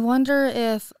 I wonder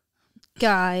if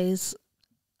guys,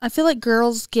 I feel like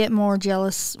girls get more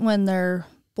jealous when their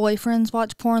boyfriends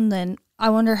watch porn than I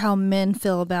wonder how men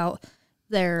feel about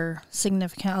their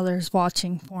significant others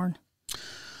watching porn.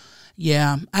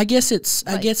 Yeah, I guess it's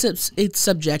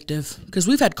subjective because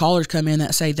we've had callers come in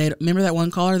that say they remember that one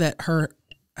caller that her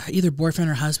either boyfriend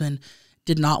or husband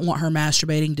did not want her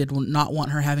masturbating, did not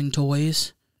want her having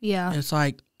toys. Yeah, it's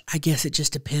like I guess it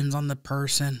just depends on the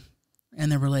person and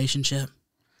the relationship.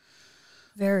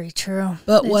 Very true.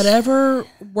 But whatever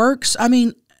works. I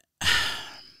mean,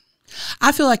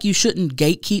 I feel like you shouldn't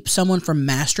gatekeep someone from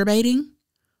masturbating.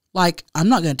 Like, I'm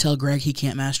not going to tell Greg he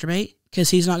can't masturbate because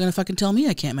he's not going to fucking tell me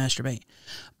I can't masturbate.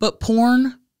 But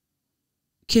porn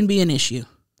can be an issue.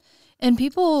 And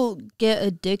people get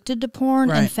addicted to porn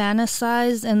and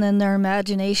fantasize, and then their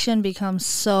imagination becomes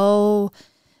so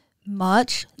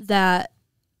much that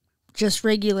just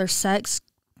regular sex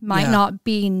might not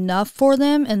be enough for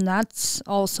them, and that's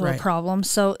also a problem.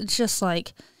 So it's just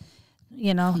like,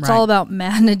 it's all about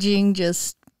managing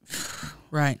just...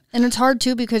 Right. And it's hard,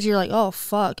 too, because you're like, oh,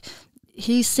 fuck.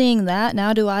 He's seeing that.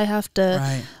 Now do I have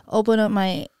to open up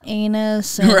my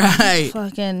anus and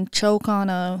fucking choke on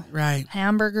a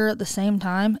hamburger at the same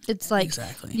time? It's like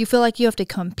you feel like you have to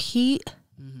compete,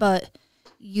 but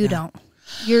you don't.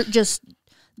 You're just,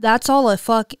 that's all a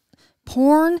fuck.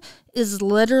 Porn is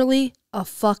literally a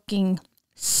fucking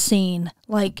scene.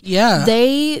 Like,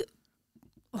 they,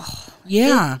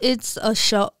 it's a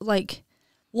show, like,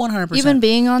 100%. Even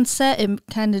being on set, it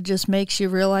kind of just makes you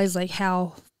realize like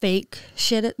how fake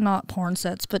shit it, not porn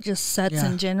sets, but just sets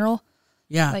in general.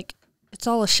 Yeah. Like, it's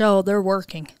all a show. They're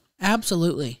working.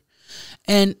 Absolutely.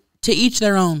 And to each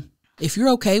their own. If you're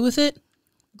okay with it,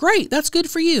 great. That's good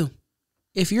for you.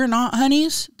 If you're not,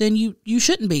 honeys, then you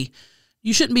shouldn't be.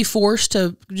 You shouldn't be forced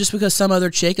to, just because some other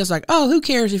chick is like, oh, who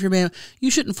cares if you're man? You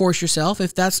shouldn't force yourself.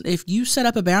 If you set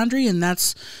up a boundary and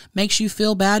that's makes you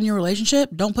feel bad in your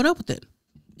relationship, don't put up with it.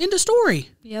 End of story.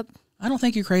 Yep. I don't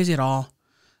think you're crazy at all.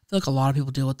 I feel like a lot of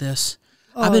people deal with this.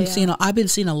 Oh, I've been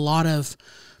seeing a lot of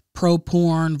pro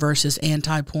porn versus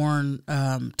anti porn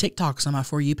TikToks on my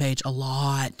For You page. A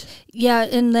lot. Yeah,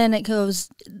 and then it goes,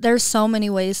 there's so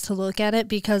many ways to look at it,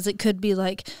 because it could be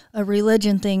like a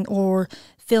religion thing, or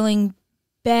feeling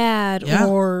bad,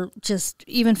 or just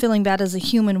even feeling bad as a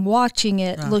human watching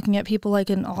it, looking at people like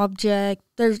an object.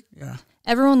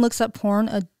 Everyone looks at porn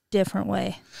a different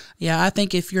way. Yeah, I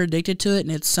think if you're addicted to it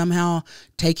and it's somehow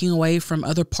taking away from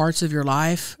other parts of your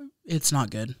life, it's not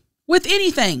good. With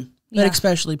anything, but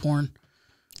especially porn,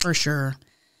 for sure.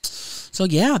 So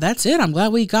yeah, that's it. I'm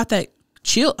glad we got that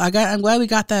I'm glad we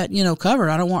got that, covered.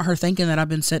 I don't want her thinking that I've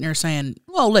been sitting here saying,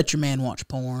 well, let your man watch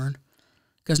porn.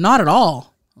 Because not at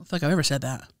all. I don't think I've ever said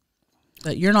that.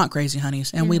 But you're not crazy,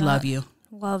 honeys, and we love you.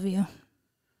 Love you.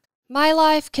 My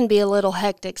life can be a little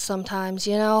hectic sometimes,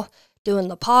 doing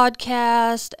the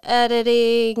podcast,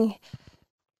 editing,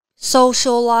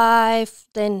 social life,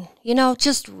 then,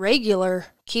 just regular,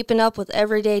 keeping up with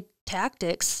everyday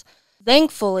tactics.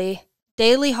 Thankfully,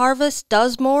 Daily Harvest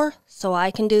does more so I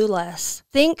can do less.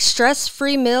 Think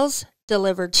stress-free meals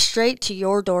delivered straight to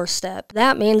your doorstep.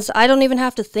 That means I don't even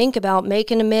have to think about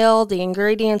making a meal, the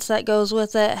ingredients that goes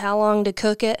with it, how long to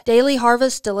cook it. Daily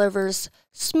Harvest delivers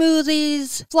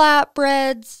smoothies,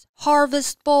 flatbreads,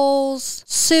 harvest bowls,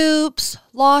 soups,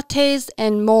 lattes,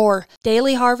 and more.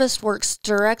 Daily Harvest works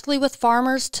directly with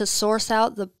farmers to source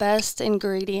out the best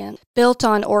ingredient, built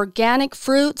on organic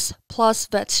fruits plus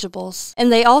vegetables. And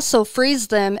they also freeze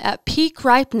them at peak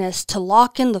ripeness to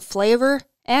lock in the flavor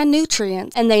and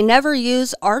nutrients, and they never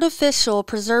use artificial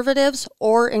preservatives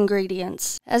or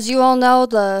ingredients. As you all know,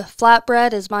 the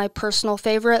flatbread is my personal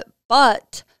favorite,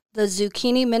 but the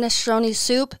zucchini minestrone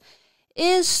soup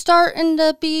is starting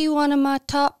to be one of my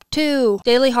top 2.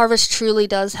 Daily Harvest truly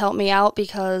does help me out,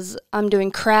 because I'm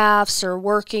doing crafts or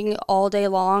working all day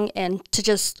long, and to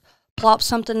just plop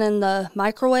something in the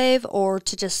microwave or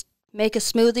to just make a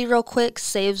smoothie real quick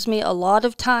saves me a lot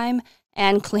of time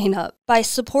and cleanup. By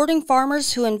supporting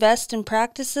farmers who invest in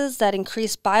practices that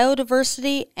increase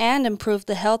biodiversity and improve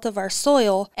the health of our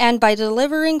soil, and by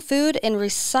delivering food in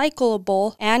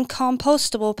recyclable and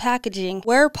compostable packaging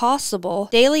where possible,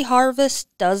 Daily Harvest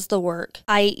does the work.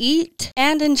 I eat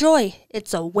and enjoy.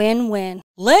 It's a win-win.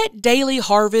 Let Daily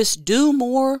Harvest do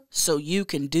more so you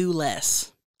can do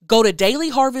less. Go to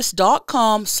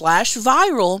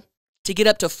dailyharvest.com/viral to get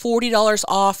up to $40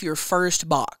 off your first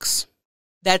box.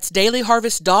 That's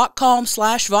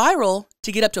dailyharvest.com/viral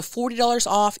to get up to $40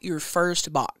 off your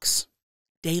first box.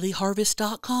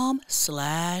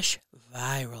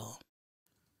 dailyharvest.com/viral.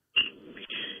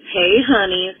 Hey,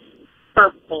 honeys.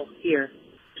 Purple here.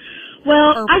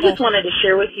 Well, I just wanted to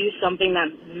share with you something that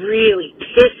really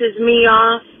pisses me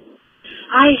off.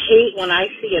 I hate when I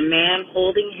see a man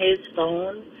holding his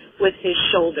phone with his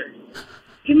shoulder.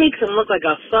 He makes him look like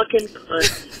a fucking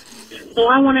pussy. So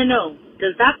I want to know,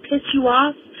 does that piss you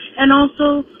off? And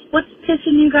also, what's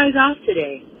pissing you guys off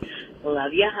today?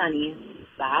 Love ya, honey.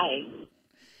 Bye.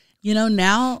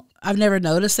 Now I've never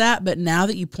noticed that, but now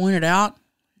that you point it out,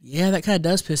 yeah, that kind of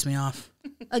does piss me off.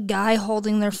 A guy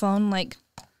holding their phone like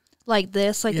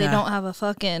this, like they don't have a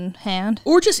fucking hand.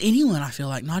 Or just anyone, I feel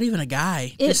like, not even a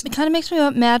guy. It kind of makes me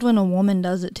mad when a woman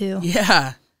does it too.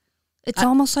 Yeah. It's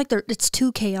almost like it's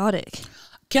too chaotic.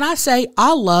 Can I say,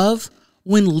 I love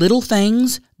when little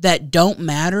things that don't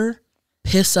matter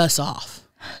piss us off.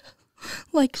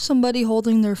 Like somebody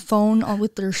holding their phone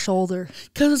with their shoulder.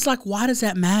 Because it's like, why does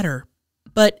that matter?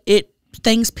 But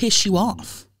things piss you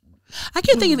off. I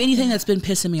can't think of anything that's been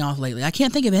pissing me off lately. I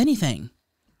can't think of anything.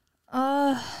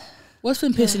 What's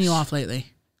been pissing you off lately?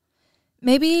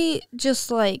 Maybe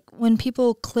just like when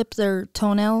people clip their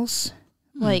toenails,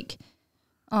 like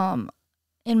in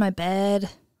my bed.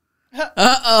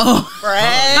 Uh-oh.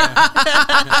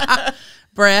 Brett.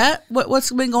 Brett,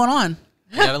 what's been going on?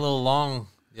 I got a little long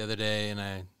the other day, and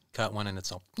I cut one, and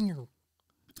it's all... And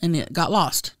it got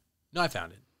lost. No, I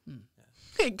found it.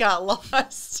 It got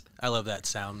lost. I love that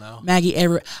sound, though. Maggie,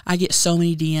 I get so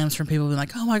many DMs from people being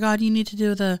like, oh, my God, you need to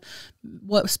do the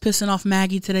What's Pissing Off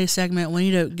Maggie Today segment. We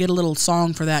need to get a little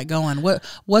song for that going.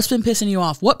 What's been pissing you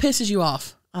off? What pisses you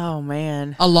off? Oh,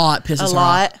 man. A lot pisses her off. A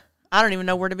lot. I don't even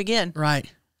know where to begin. Right.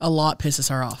 A lot pisses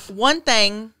her off. One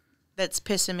thing that's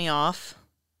pissing me off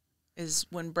is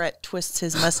when Brett twists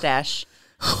his mustache.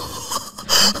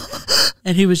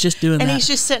 And he was just doing that. And he's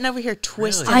just sitting over here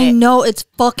twisting it. I know, it's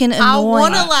fucking annoying. I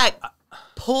want to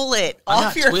pull it I'm off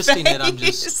not your twisting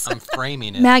face. it. I'm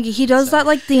framing it. Maggie, he does that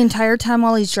like the entire time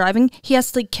while he's driving. He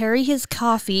has to carry his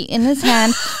coffee in his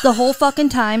hand the whole fucking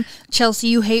time. Chelsea,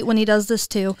 you hate when he does this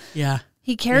too. Yeah.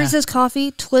 He carries his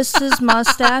coffee, twists his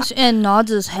mustache, and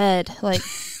nods his head. Like,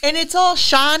 And it's all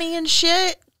shiny and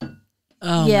shit.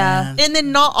 Oh, yeah. man. And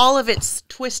then not all of it's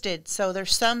twisted. So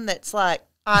there's some that's like,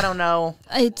 I don't know.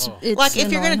 It's Like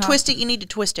if you're going annoying, to twist it, you need to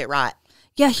twist it right.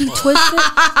 Yeah, he twists it.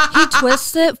 He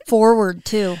twists it forward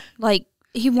too. Like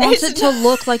he wants it to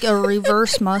look like a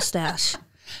reverse mustache.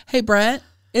 Hey, Brett,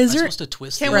 is there supposed to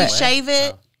twist Can it we away? shave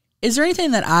it? is there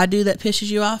anything that I do that pisses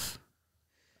you off?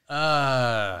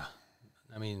 I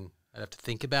mean, I'd have to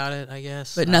think about it, I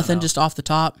guess. But I don't nothing, know. just off the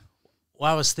top.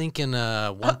 Well, I was thinking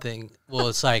one thing. Well,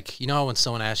 it's like, you know, when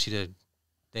someone asks you to,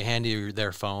 they hand you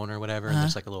their phone or whatever, and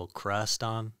there's like a little crust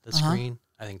on the screen.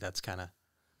 I think that's kind of.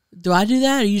 Do I do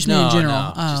that, or you just mean in general?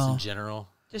 No, just oh, in general.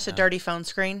 Just a dirty phone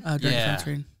screen? oh, dirty Yeah. phone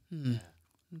screen.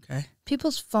 Okay.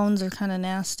 People's phones are kind of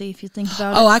nasty if you think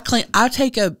about Oh, I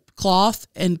take a cloth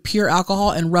and pure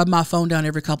alcohol and rub my phone down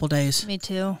every couple days. it. Me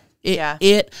too.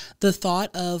 The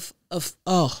thought of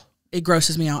it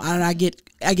grosses me out, and I get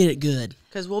it good.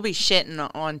 Because we'll be shitting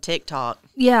on TikTok.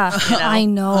 Yeah, You know? I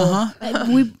know.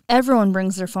 Everyone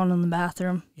brings their phone in the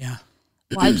bathroom, Yeah.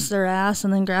 wipes their ass,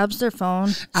 and then grabs their phone.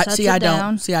 Sets it I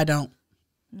down. don't.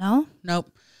 No.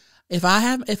 Nope. If I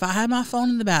have my phone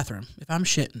in the bathroom, if I'm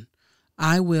shitting,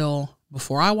 I will,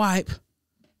 before I wipe,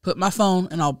 put my phone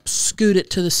and I'll scoot it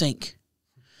to the sink,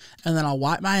 and then I'll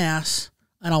wipe my ass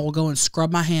and I will go and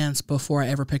scrub my hands before I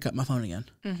ever pick up my phone again.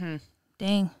 Mm-hmm.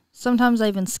 Dang. Sometimes I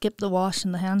even skip the wash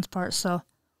and the hands part. So.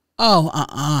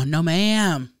 Oh, no,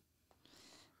 ma'am.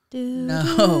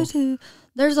 No.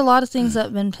 There's a lot of things that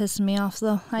have been pissing me off,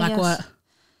 though. I Like guess. what?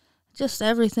 Just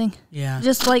everything. Yeah.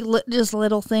 Just like just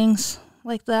little things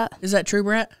like that. Is that true,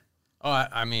 Brett? Oh,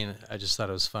 I mean, I just thought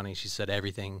it was funny. She said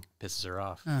everything pisses her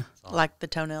off. Like the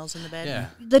toenails in the bed? Yeah.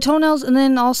 The toenails, and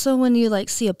then also when you like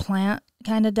see a plant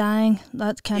kind of dying,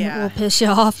 that kind of will piss you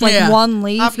off. Like one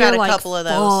leaf, I've got you're a like, couple of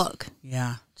those. fuck.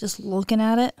 Yeah. Just looking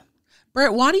at it.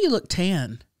 Brett, why do you look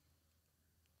tan?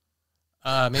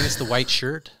 Maybe it's the white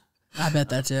shirt. I bet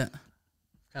that's it.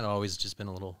 Kind of always just been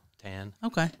a little tan.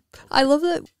 Okay. I love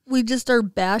that we just are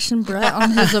bashing Brett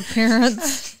on his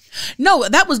appearance. No,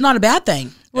 that was not a bad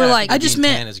thing. We're like, I just being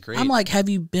tan meant, is great. I'm like, have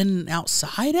you been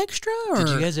outside extra? Or? Did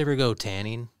you guys ever go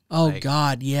tanning? Oh, Like,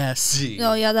 God, yes. gee.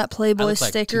 oh yeah, that Playboy look like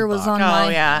sticker was Tupac.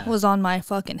 on was on my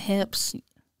fucking hips.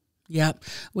 Yep.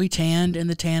 We tanned in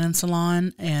the tanning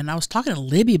salon, and I was talking to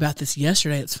Libby about this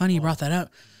yesterday. It's funny you brought that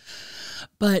up.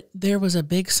 But there was a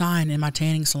big sign in my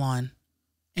tanning salon,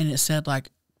 and it said, like,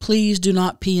 please do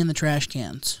not pee in the trash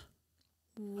cans.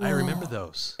 I remember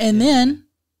those. And then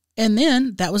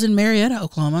that was in Marietta,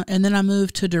 Oklahoma, and then I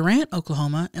moved to Durant,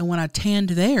 Oklahoma, and when I tanned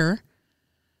there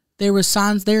was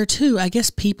signs there too. I guess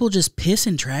people just piss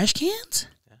in trash cans?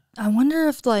 I wonder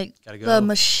if like the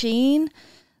machine,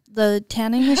 the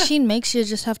tanning machine makes you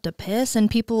just have to piss, and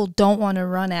people don't want to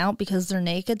run out because they're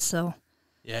naked. So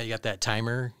Yeah, you got that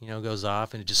timer, goes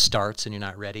off and it just starts and you're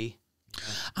not ready.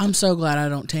 I'm so glad I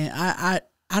don't tan.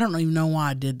 I don't even know why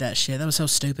I did that shit. That was so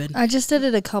stupid. I just did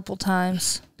it a couple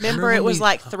times. Remember, it was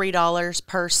like $3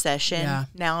 per session. Yeah.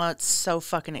 Now it's so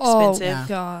fucking expensive. Oh,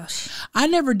 gosh. I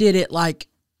never did it like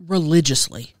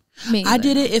religiously. Me I either.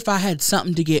 did it if I had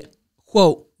something to get,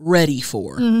 quote, ready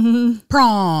for. Mm-hmm.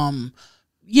 Prom,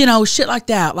 shit like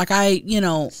that. Like I,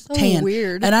 tan.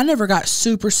 weird. And I never got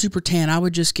super, super tan. I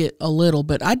would just get a little,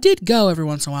 but I did go every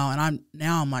once in a while. And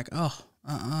I'm like, oh,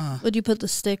 Would you put the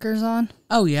stickers on?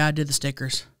 Oh, yeah, I did the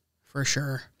stickers for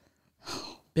sure.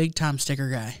 Big time sticker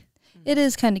guy. It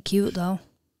is kind of cute, though.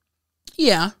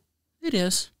 Yeah, it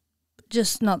is.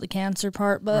 Just not the cancer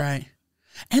part, but. Right.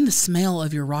 And the smell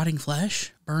of your rotting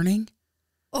flesh burning.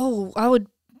 Oh, I would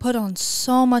put on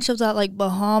so much of that, like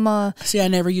Bahama. See, I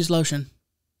never use lotion.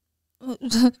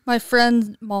 My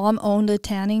friend's mom owned a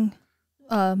tanning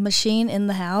machine in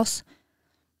the house.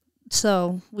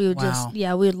 So we would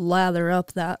we'd lather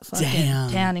up that fucking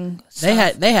tanning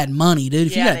stuff. They had money, dude.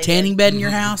 If you got a tanning bed in your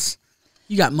house,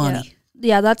 you got money.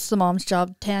 Yeah, that's the mom's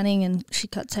job, tanning, and she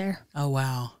cuts hair. Oh,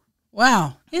 wow.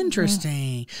 Wow.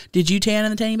 Interesting. Did you tan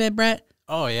in the tanning bed, Brett?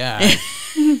 Oh, yeah.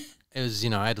 It was,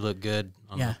 I had to look good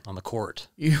on the court.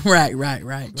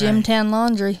 Right. Gym tan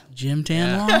laundry. Gym tan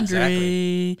Yeah, laundry.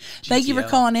 exactly. Thank you for GTL.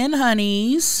 calling in,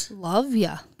 honeys. Love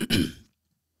ya.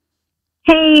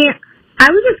 Hey, I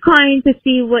was just calling to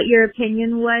see what your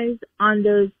opinion was on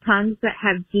those tongues that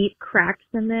have deep cracks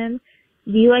in them.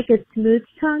 Do you like a smooth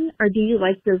tongue, or do you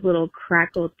like those little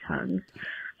crackled tongues?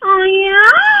 Oh,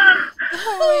 yeah?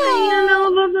 Oh, you know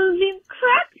about those deep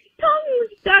cracked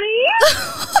tongues,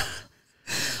 Daddy?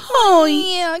 Oh,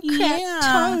 yeah, cracked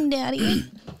tongue, Daddy.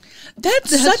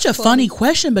 That's such a funny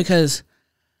question because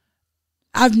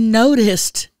I've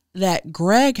noticed that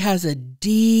Greg has a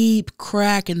deep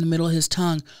crack in the middle of his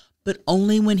tongue, but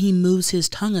only when he moves his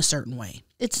tongue a certain way.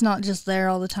 It's not just there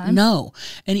all the time. No,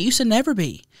 and it used to never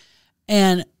be.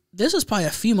 And this was probably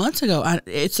a few months ago.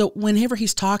 Whenever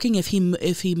he's talking, if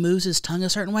he moves his tongue a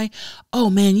certain way, oh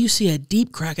man, you see a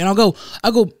deep crack, and I'll go,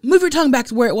 move your tongue back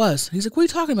to where it was. He's like, what are you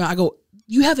talking about? I go,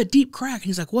 you have a deep crack. And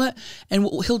he's like, what? And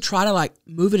he'll try to like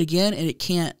move it again, and he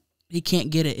can't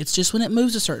get it. It's just when it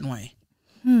moves a certain way.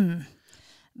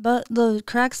 But the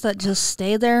cracks that just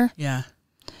stay there. Yeah.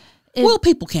 Well,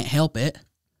 people can't help it.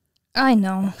 I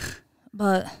know,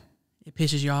 but it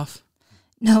pisses you off.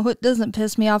 No, it doesn't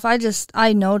piss me off.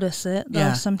 I notice it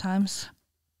though sometimes.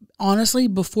 Honestly,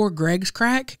 before Greg's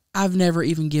crack, I've never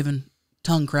even given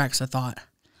tongue cracks a thought.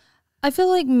 I feel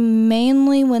like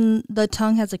mainly when the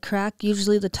tongue has a crack,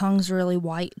 usually the tongue's really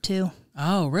white too.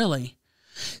 Oh, really?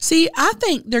 See, I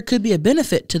think there could be a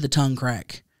benefit to the tongue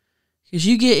crack. Because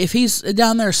if he's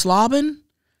down there slobbing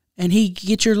and he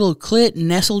gets your little clit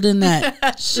nestled in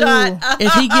that. Shut up.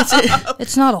 If he gets it.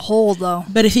 It's not a hole though.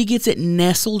 But if he gets it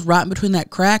nestled right in between that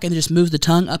crack and just moves the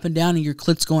tongue up and down and your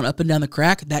clit's going up and down the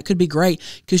crack, that could be great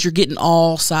because you're getting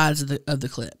all sides of the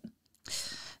clit.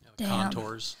 Damn.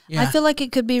 Contours. Yeah. I feel like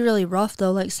it could be really rough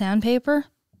though, like sandpaper.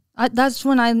 That's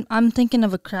when I'm thinking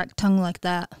of a cracked tongue like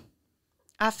that.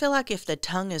 I feel like if the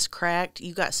tongue is cracked,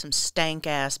 you got some stank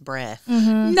ass breath.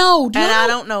 Mm-hmm. No, I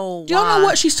don't know. Do y'all know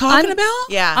what she's talking about?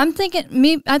 Yeah, I think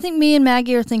me and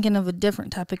Maggie are thinking of a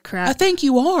different type of crack. I think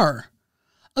you are.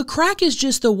 A crack is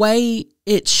just the way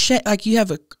it's like you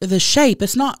have the shape.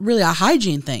 It's not really a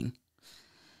hygiene thing.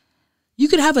 You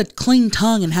could have a clean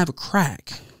tongue and have a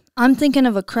crack. I'm thinking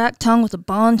of a cracked tongue with a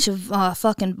bunch of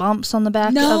fucking bumps on the back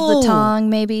of the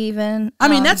tongue, maybe even. I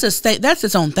mean, that's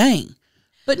its own thing.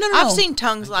 But no. I've seen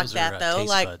tongues like that though,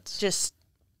 like just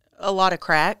a lot of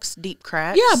cracks, deep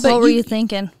cracks. Yeah, but what were you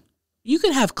thinking? You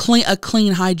can have a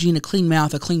clean hygiene, a clean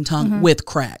mouth, a clean tongue with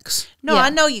cracks. No, I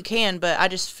know you can, but I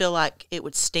just feel like it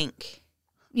would stink.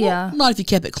 Yeah. Well, not if you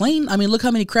kept it clean. I mean, look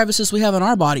how many crevices we have in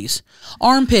our bodies.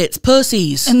 Armpits,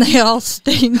 pussies. And they all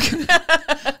stink.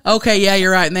 Okay, yeah,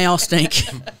 you're right. And they all stink.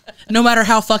 No matter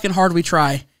how fucking hard we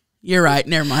try. You're right.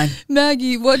 Never mind.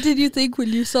 Maggie, what did you think when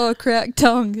you saw a cracked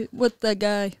tongue with that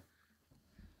guy?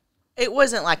 It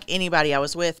wasn't like anybody I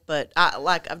was with, but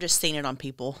I've just seen it on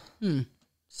people.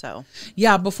 So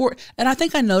yeah, and I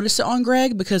think I noticed it on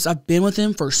Greg because I've been with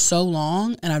him for so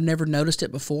long and I've never noticed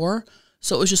it before.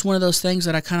 So it was just one of those things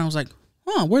that I kind of was like,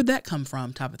 "Oh, where'd that come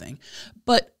from?" type of thing.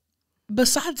 But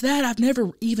besides that, I've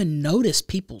never even noticed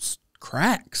people's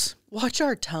cracks. Watch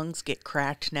our tongues get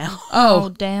cracked now. Oh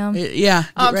damn! Yeah,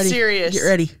 I'm serious. Get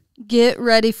ready. Get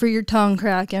ready for your tongue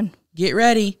cracking. Get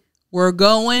ready. We're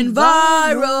going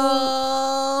viral.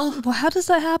 Well, how does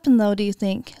that happen though? Do you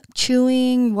think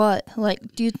chewing? What?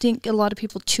 Like, do you think a lot of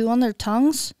people chew on their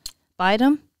tongues, bite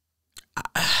them?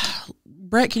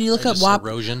 Brett, can you look up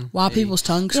why people's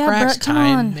tongues crack? Brett, come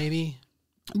on. Maybe.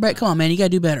 Brett, come on, man, you gotta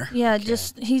do better. Yeah,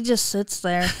 he just sits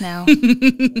there now.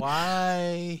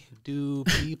 Why do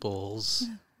people's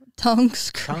tongues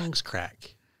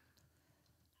crack?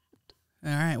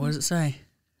 All right, what does it say?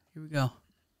 Here we go.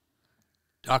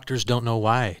 Doctors don't know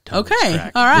why tongues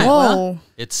crack. All right. Whoa. Well,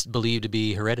 it's believed to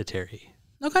be hereditary.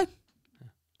 Okay.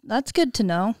 That's good to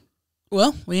know.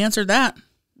 Well, we answered that.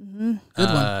 Mm-hmm. Good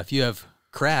one. If you have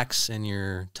cracks in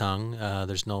your tongue,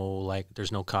 there's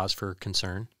no cause for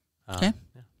concern. Okay.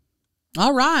 Yeah.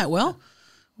 All right. Well,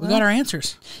 we got our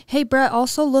answers. Hey, Brett,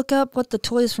 also look up what the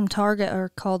toys from Target are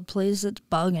called, please. It's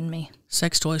bugging me.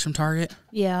 Sex toys from Target?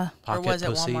 Yeah. Or was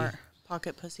it Walmart?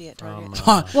 Pocket pussy at Target.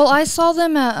 Well, I saw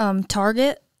them at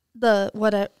Target.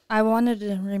 I wanted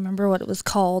to remember what it was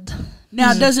called.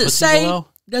 Now, does it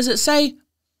say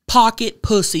pocket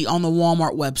pussy on the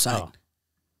Walmart website? Oh,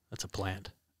 that's a plant.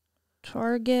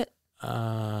 Target.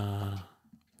 I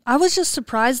was just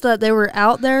surprised that they were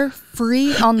out there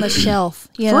free on the shelf.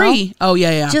 Free? Know? Oh,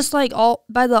 yeah. Just like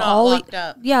by the Ollie. Locked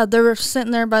up. Yeah, they were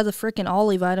sitting there by the freaking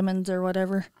Ollie vitamins or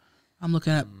whatever. I'm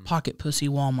looking at pocket pussy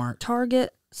Walmart.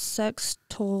 Target sex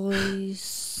toys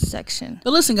section.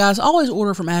 But listen, guys, always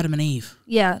order from Adam and Eve.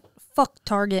 Yeah, fuck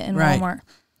Target and Walmart.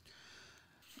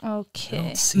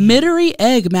 Okay. Mittery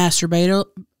egg masturbator,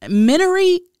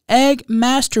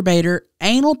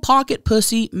 anal pocket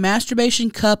pussy,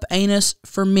 masturbation cup anus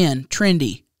for men.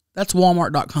 Trendy. That's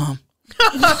Walmart.com.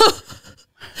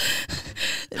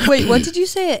 Wait, what did you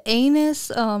say? Anus,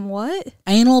 what?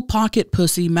 Anal pocket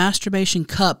pussy, masturbation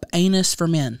cup anus for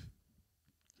men.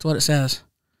 That's what it says.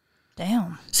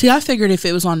 Damn. See, I figured if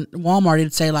it was on Walmart,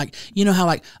 it'd say like, you know how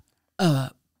like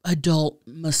adult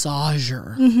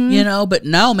massager, you know, but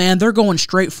no, man, they're going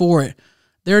straight for it.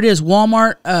 There it is,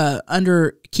 Walmart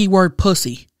under keyword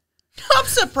pussy. I'm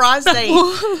surprised they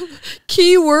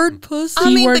keyword pussy.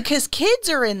 I mean, because kids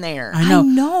are in there. I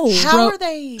know. How are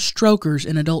they? Strokers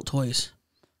and adult toys.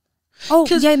 Oh,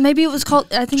 yeah, maybe it was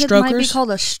called, I think it might be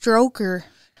called a stroker.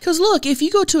 Because look, if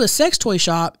you go to a sex toy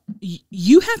shop,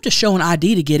 you have to show an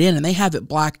ID to get in, and they have it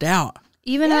blacked out.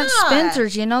 Even at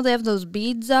Spencer's, you know, they have those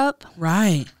beads up.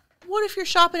 Right. What if you're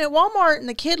shopping at Walmart and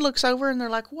the kid looks over and they're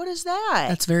like, what is that?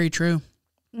 That's very true.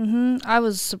 I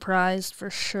was surprised for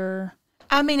sure.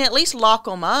 I mean, at least lock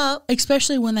them up.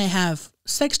 Especially when they have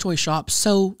sex toy shops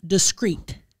so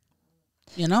discreet.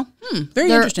 You know? Very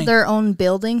interesting. Their own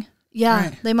building. Yeah,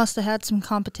 Right. they must have had some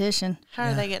competition. How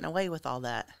are they getting away with all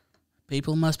that?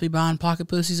 People must be buying pocket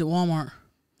pussies at Walmart.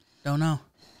 Don't know.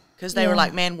 Because they were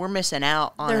like, man, we're missing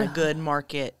out on a good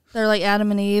market. They're like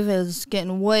Adam and Eve is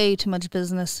getting way too much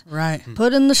business. Right.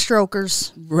 Put in the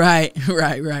strokers. Right.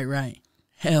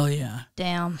 Hell yeah.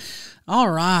 Damn.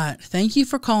 All right. Thank you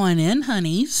for calling in,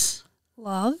 honeys.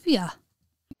 Love ya.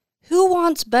 Who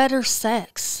wants better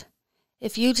sex?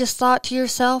 If you just thought to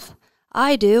yourself,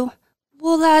 I do,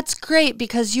 well, that's great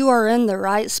because you are in the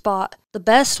right spot. The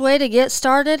best way to get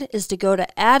started is to go to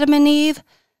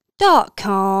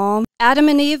adamandeve.com. Adam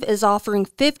and Eve is offering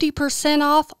 50%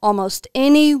 off almost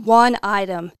any one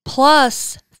item,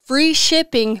 plus free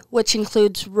shipping, which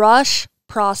includes rush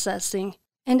processing.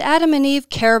 And Adam and Eve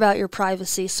care about your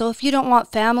privacy, so if you don't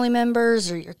want family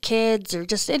members or your kids or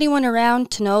just anyone around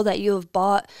to know that you have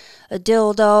bought a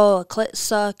dildo, a clit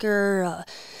sucker, a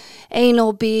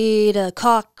anal bead, a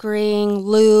cock ring,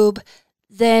 lube,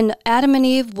 then Adam and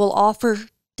Eve will offer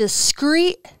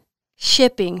discreet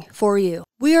shipping for you.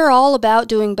 We are all about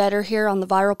doing better here on the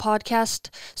Viral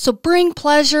Podcast, so bring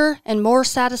pleasure and more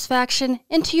satisfaction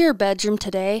into your bedroom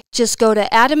today. Just go to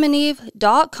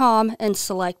adamandeve.com and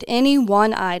select any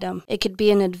one item. It could be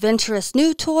an adventurous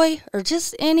new toy or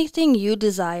just anything you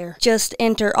desire. Just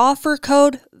enter offer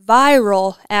code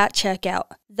VIRAL at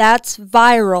checkout. That's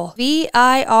VIRAL,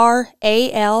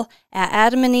 VIRAL,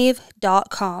 at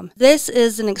adamandeve.com. This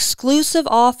is an exclusive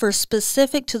offer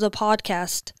specific to the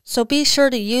podcast, so be sure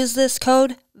to use this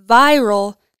code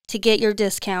VIRAL to get your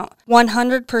discount.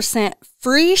 100%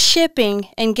 free shipping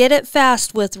and get it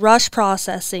fast with rush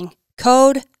processing.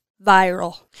 Code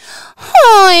VIRAL.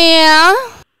 Oh, yeah.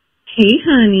 Hey,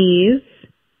 honeys.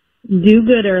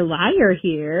 Do-gooder liar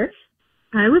here.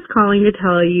 I was calling to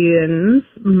tell you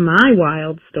my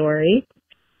wild story.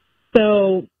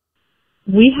 So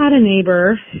we had a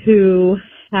neighbor who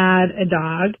had a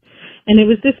dog, and it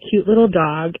was this cute little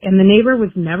dog, and the neighbor was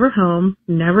never home,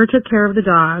 never took care of the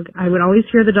dog. I would always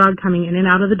hear the dog coming in and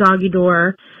out of the doggy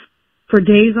door for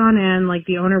days on end, like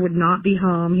the owner would not be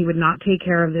home. He would not take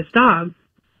care of this dog.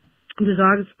 The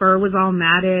dog's fur was all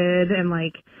matted, and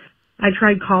like I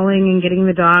tried calling and getting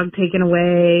the dog taken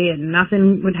away, and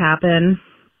nothing would happen.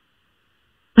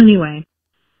 Anyway,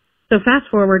 so fast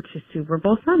forward to Super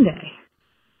Bowl Sunday.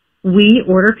 We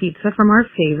order pizza from our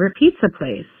favorite pizza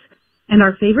place. And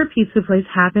our favorite pizza place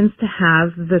happens to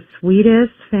have the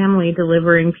sweetest family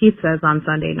delivering pizzas on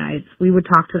Sunday nights. We would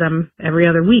talk to them every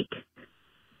other week.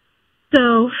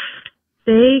 So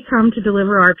they come to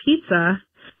deliver our pizza,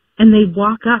 and they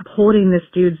walk up holding this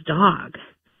dude's dog.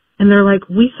 And they're like,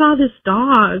 we saw this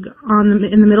dog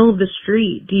in the middle of the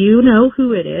street. Do you know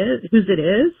whose it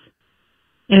is?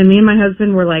 And me and my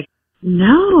husband were like,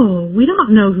 no, we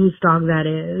don't know whose dog that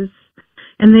is.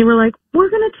 And they were like, we're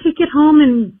going to take it home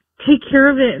and take care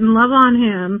of it and love on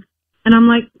him. And I'm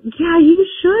like, yeah, you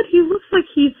should. He looks like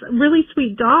he's a really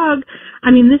sweet dog. I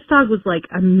mean, this dog was like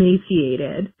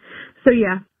emaciated. So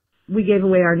yeah, we gave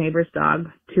away our neighbor's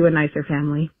dog to a nicer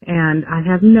family. And I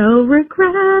have no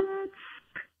regrets.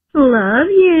 Love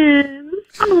you.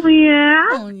 Oh, yeah.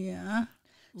 Oh, yeah.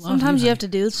 Sometimes you have to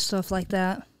do stuff like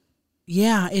that.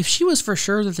 Yeah, if she was for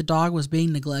sure that the dog was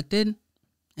being neglected,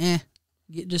 let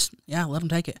them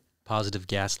take it. Positive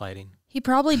gaslighting. He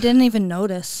probably didn't even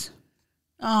notice.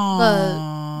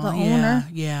 Oh, the owner.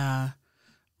 Yeah.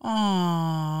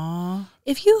 Aww.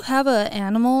 If you have an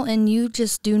animal and you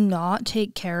just do not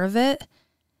take care of it,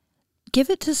 give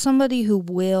it to somebody who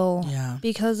will. Yeah.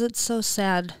 Because it's so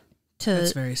sad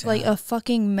It's very sad. like a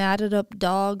fucking matted up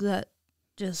dog that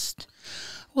just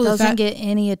doesn't get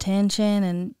any attention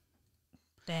and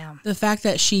damn. The fact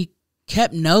that she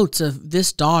kept notes of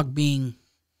this dog being,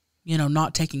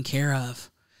 not taken care of.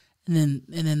 And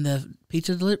then the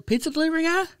pizza delivery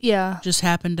guy? Yeah. Just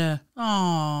happened to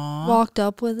walked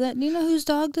up with it. Do you know whose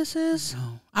dog this is?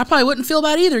 No. I probably wouldn't feel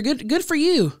bad either. Good for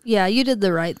you. Yeah, you did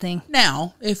the right thing.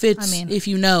 Now, if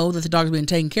you know that the dog's being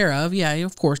taken care of, yeah,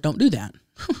 of course, don't do that.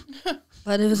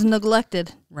 But it was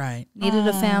neglected. Right. Needed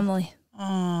a family.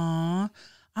 Aww.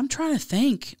 I'm trying to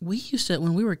think. We used to,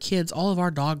 when we were kids, all of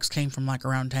our dogs came from like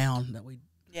around town that we,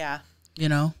 you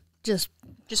know, just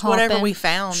whatever we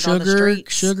found on the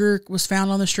streets. Sugar was found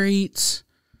on the streets.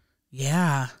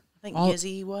 Yeah. I think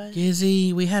Gizzy was.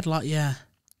 Gizzy. We had a lot, yeah.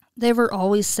 They were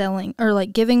always selling or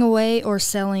like giving away or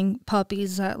selling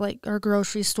puppies at like our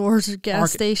grocery stores or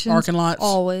gas stations. Parking lots.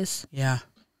 Always. Yeah.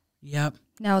 Yep.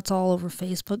 Now it's all over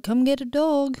Facebook. Come get a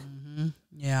dog. Mm-hmm.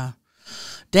 Yeah.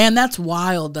 Damn, that's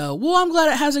wild, though. Well, I'm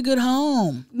glad it has a good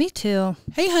home. Me too.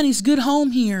 Hey, honey's good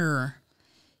home here.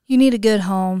 You need a good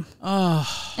home.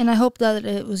 Oh. And I hope that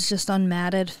it was just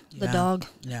unmatted, the dog.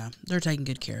 Yeah, they're taking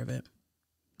good care of it.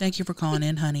 Thank you for calling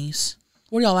in, honeys.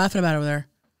 What are y'all laughing about over there?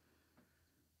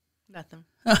 Nothing.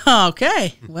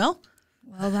 Okay, well.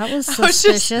 Well, that was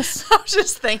suspicious. I was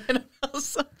just thinking about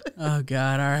something. Oh,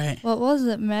 God, all right. What was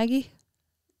it, Maggie?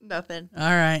 Nothing. All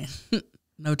right.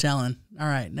 No telling. All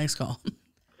right, next call.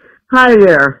 Hi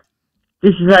there.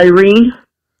 This is Irene.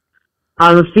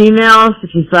 I'm a female,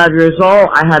 65 years old.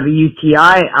 I have a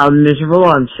UTI. I'm miserable.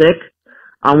 I'm sick.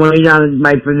 I'm waiting on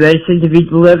my prevention to be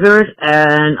delivered,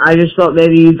 and I just thought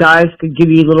maybe you guys could give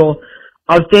me a little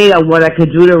update on what I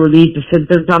could do to relieve the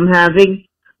symptoms I'm having.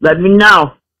 Let me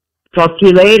know. Talk to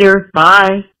you later.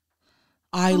 Bye.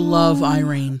 I love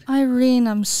Irene. Irene,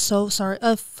 I'm so sorry.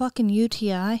 A fucking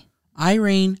UTI?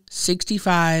 Irene,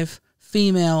 65,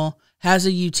 female, has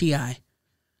a UTI.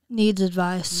 Needs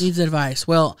advice.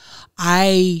 Well,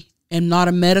 I am not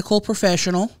a medical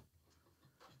professional,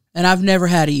 and I've never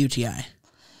had a UTI.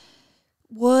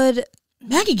 Would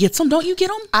Maggie gets them? Don't you get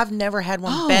them? I've never had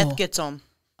one. Oh. Beth gets them.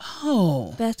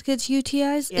 Oh. Beth gets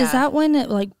UTIs? Yeah. Is that when it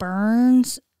like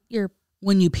burns your...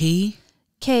 When you pee?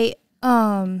 Okay,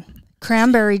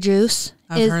 cranberry juice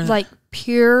is like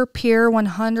pure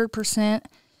 100%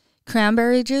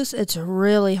 cranberry juice. It's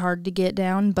really hard to get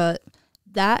down, but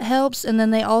that helps. And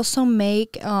then they also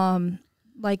make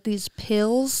like these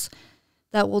pills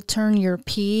that will turn your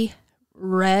pee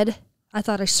red. I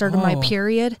thought I started my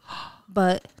period,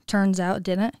 but turns out it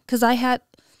didn't. Because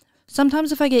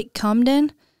sometimes if I get cummed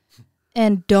in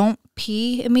and don't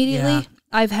pee immediately,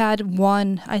 I've had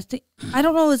one, I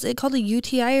don't know, is it called a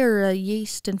UTI or a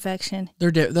yeast infection?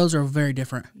 Those are very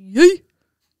different. Yay!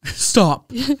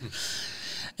 Stop.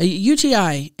 A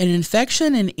UTI, an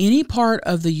infection in any part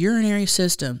of the urinary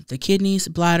system, the kidneys,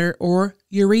 bladder, or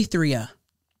urethra.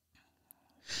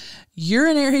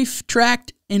 Urinary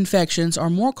tract infections are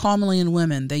more commonly in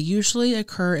women. They usually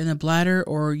occur in the bladder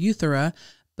or urethra,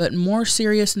 but more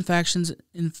serious infections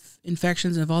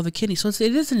involve the kidney. So it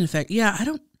is an infection. Yeah,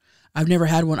 I've never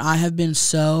had one. I have been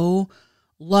so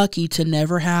lucky to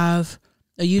never have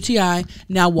a UTI.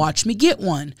 Now watch me get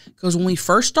one. Because when we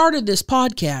first started this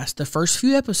podcast, the first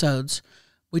few episodes,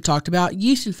 we talked about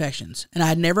yeast infections. And I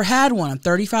had never had one. I'm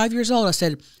 35 years old. I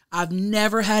said, I've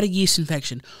never had a yeast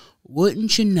infection.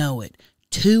 Wouldn't you know it?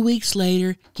 2 weeks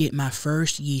later, get my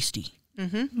first yeastie.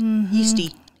 Mm-hmm.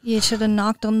 Yeastie. You should have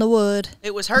knocked on the wood.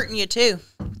 It was hurting you too.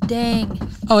 Dang.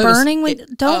 Oh, burning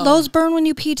those burn when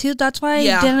you pee too? That's why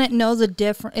Yeah. I didn't know the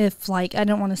difference. If like I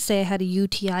don't want to say I had a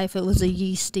UTI if it was a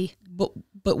yeasty.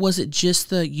 But was it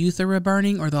just the urethra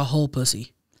burning or the whole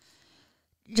pussy?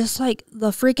 Just like the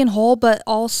freaking hole, but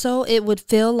also it would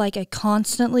feel like I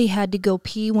constantly had to go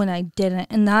pee when I didn't,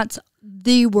 and that's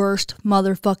the worst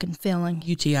motherfucking feeling.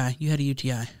 UTI. You had a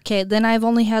UTI. Okay, then I've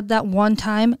only had that one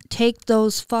time. Take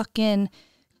those fucking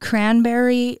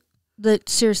cranberry,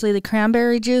 the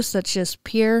cranberry juice that's just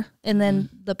pure, and then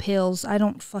the pills. I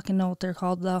don't fucking know what they're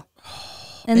called though.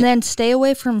 And then stay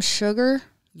away from sugar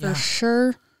for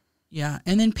sure. Yeah,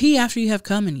 and then pee after you have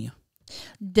cum in you.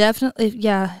 Definitely,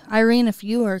 yeah. Irene, if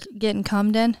you are getting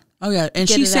cummed in. Oh, yeah, and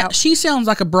she sounds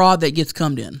like a broad that gets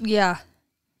cummed in. Yeah,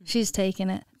 she's taking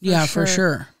it. For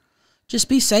sure. Just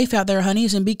be safe out there,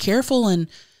 honeys, and be careful. And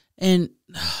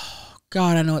oh,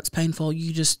 God, I know it's painful.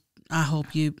 I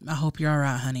hope you're all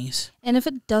right, honeys. And if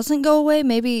it doesn't go away,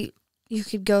 maybe you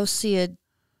could go see a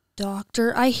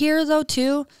doctor. I hear though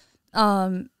too,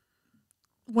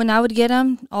 when I would get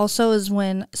them, also is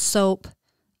when soap.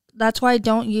 That's why I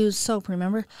don't use soap.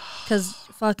 Remember, because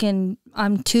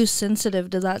I'm too sensitive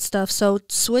to that stuff. So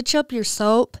switch up your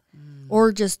soap,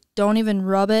 or just don't even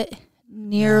rub it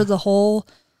near the hole,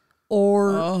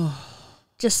 or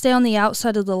just stay on the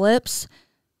outside of the lips.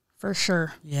 For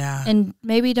sure. Yeah. And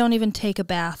maybe don't even take a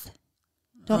bath.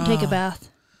 Don't take a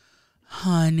bath.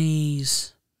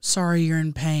 Honeys, sorry you're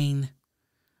in pain.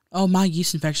 Oh, my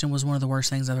yeast infection was one of the worst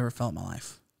things I've ever felt in my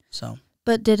life. So,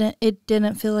 but it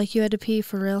didn't feel like you had to pee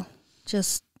for real?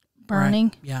 Just burning?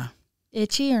 Right. Yeah.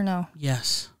 Itchy or no?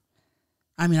 Yes.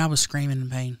 I mean, I was screaming in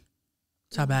pain.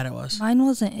 That's how bad it was. Mine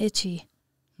wasn't itchy.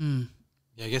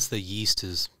 Yeah, I guess the yeast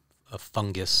is a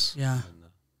fungus. Yeah. And the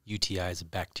UTI is a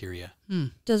bacteria.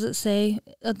 Does it say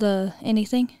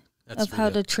anything of how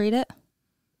to treat it?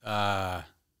 No,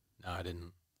 I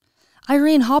didn't.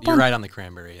 Irene, You're right on the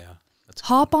cranberry, yeah.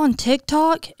 Hop on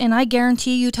TikTok, and I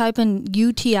guarantee you type in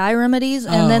UTI remedies,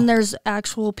 and then there's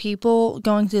actual people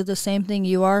going through the same thing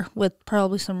you are with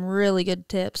probably some really good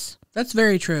tips. That's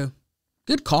very true.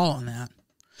 Good call on that.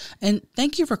 And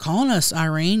thank you for calling us,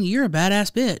 Irene. You're a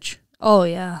badass bitch. Oh,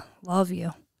 yeah. Love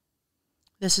you.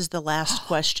 This is the last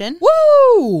question.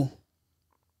 Woo!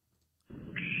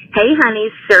 Hey, honey,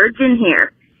 surgeon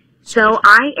here. So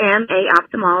I am a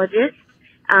ophthalmologist.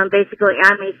 Basically,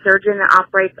 I'm a surgeon that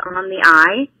operates on the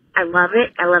eye. I love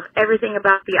it. I love everything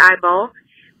about the eyeball.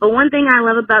 But one thing I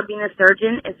love about being a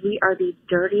surgeon is we are the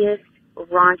dirtiest,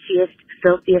 raunchiest,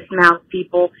 filthiest mouth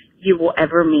people you will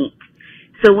ever meet.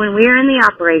 So when we're in the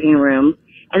operating room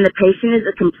and the patient is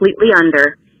completely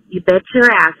under, you bet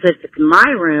your ass if it's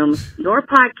my room, your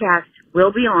podcast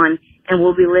will be on and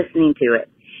we'll be listening to it.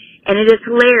 And it is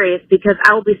hilarious because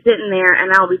I will be sitting there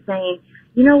and I'll be saying,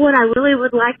 you know what, I really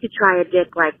would like to try a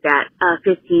dick like that,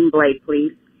 15 blade,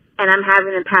 please. And I'm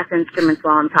having them pass instruments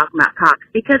while I'm talking about cocks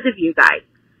because of you guys.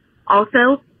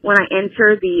 Also, when I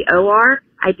enter the OR,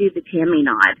 I do the Tammy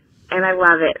nod, and I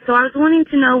love it. So I was wanting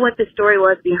to know what the story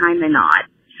was behind the nod.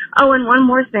 Oh, and one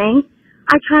more thing.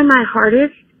 I try my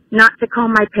hardest not to call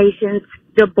my patients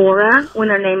Deborah when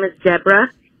their name is Deborah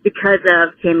because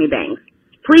of Tammy Bangs.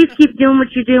 Please keep doing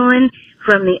what you're doing.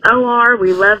 From the OR,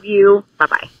 we love you.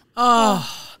 Bye-bye.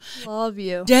 Oh, love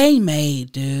you. Day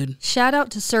made, dude. Shout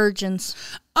out to surgeons.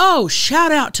 Oh,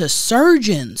 shout out to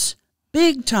surgeons.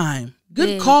 Big time.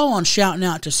 Good call on shouting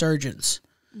out to surgeons.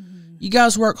 You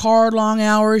guys work hard, long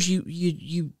hours.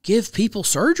 You give people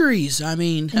surgeries. I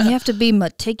mean, and you have to be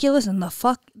meticulous, and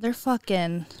they're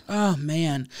fucking. Oh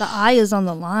man, the eye is on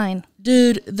the line,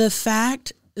 dude. The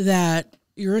fact that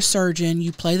you're a surgeon,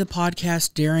 you play the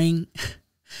podcast during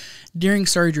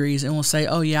surgeries, and will say,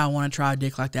 "Oh yeah, I want to try a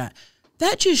dick like that."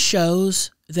 That just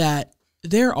shows that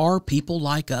there are people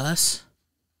like us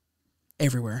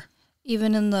everywhere.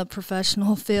 Even in the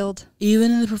professional field.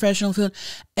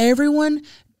 Everyone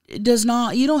does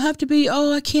not, you don't have to be,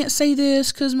 oh, I can't say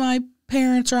this because my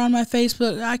parents are on my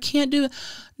Facebook. I can't do it.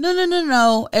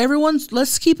 No.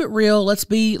 Let's keep it real. Let's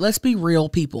be real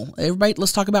people. Everybody,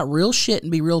 let's talk about real shit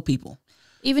and be real people.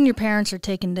 Even your parents are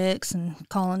taking dicks and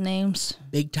calling names.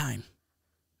 Big time.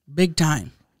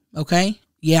 Okay?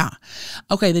 Yeah.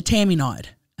 Okay, the Tammy nod.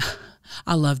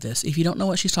 I love this. If you don't know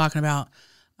what she's talking about,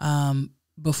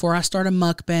 before I start a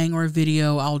mukbang or a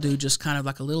video, I'll do just kind of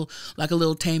like a little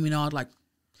Tammy nod, like,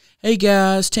 hey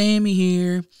guys, Tammy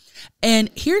here. And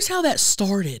here's how that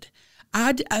started.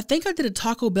 I think I did a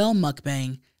Taco Bell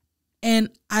mukbang, and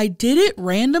I did it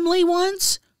randomly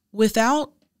once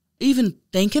without even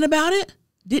thinking about it.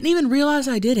 Didn't even realize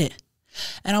I did it.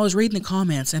 And I was reading the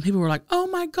comments, and people were like, oh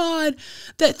my God,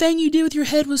 that thing you did with your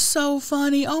head was so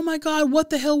funny. Oh my God, what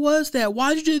the hell was that?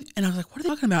 Why did you do? And I was like, what are they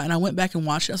talking about? And I went back and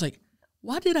watched it. I was like,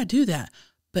 why did I do that?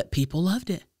 But people loved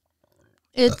it.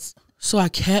 So I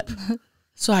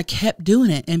kept doing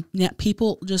it, and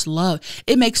people just love.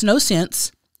 It makes no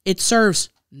sense. It serves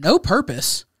no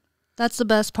purpose. That's the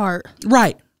best part.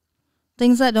 Right.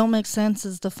 Things that don't make sense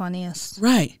is the funniest.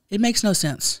 Right. It makes no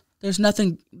sense. There's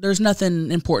nothing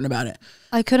important about it.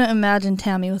 I couldn't imagine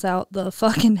Tammy without the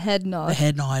fucking head nod. The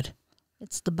head nod.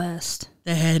 It's the best.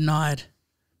 The head nod.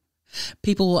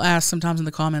 People will ask sometimes in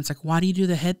the comments, like, why do you do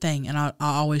the head thing? And I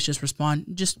always just respond,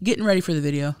 just getting ready for the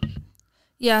video.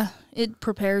 Yeah, it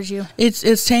prepares you.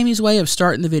 It's Tammy's way of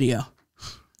starting the video.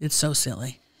 It's so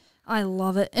silly. I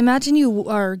love it. Imagine you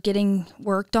are getting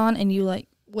worked on and you like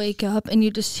wake up and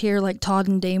you just hear like Todd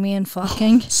and Damien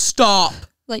fucking. Stop.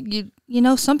 Like you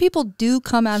know, some people do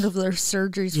come out of their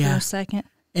surgeries for a second.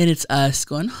 And it's us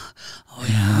going, oh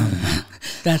yeah,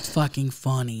 that's fucking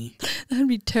funny. That'd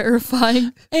be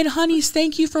terrifying. And honeys,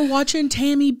 thank you for watching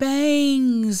Tammy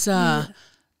Bangs.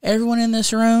 Everyone in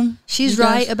this room. She's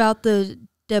right about the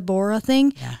Deborah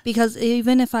thing. Yeah. Because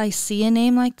even if I see a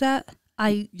name like that,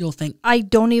 you'll think I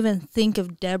don't even think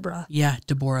of Deborah. Yeah,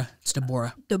 Deborah. It's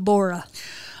Deborah. Deborah.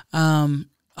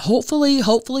 Hopefully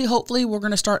we're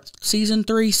gonna start season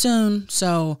 3 soon.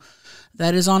 So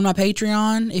that is on my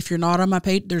Patreon. If you're not on my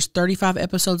there's 35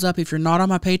 episodes up. If you're not on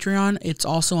my Patreon, it's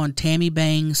also on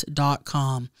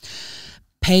TammyBangs.com.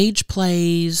 Paige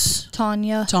plays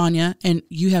Tanya. And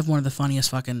you have one of the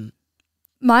funniest fucking.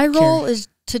 My role is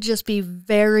to just be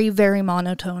very, very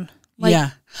monotone. Like,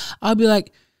 yeah, I'll be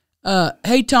like,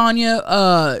 "Hey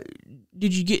Tanya,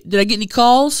 did I get any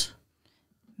calls?"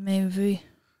 Maybe.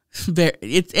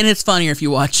 It's funnier if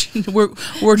you watch. we're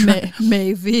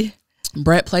maybe.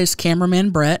 Brett plays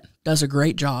cameraman. Brett does a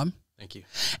great job. Thank you.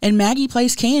 And Maggie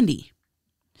plays Candy.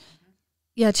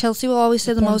 Yeah, Chelsea will always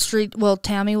say the most.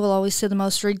 Tammy will always say the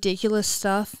most ridiculous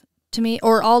stuff to me,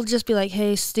 or I'll just be like,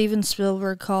 "Hey, Steven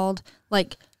Spielberg called,"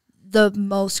 like the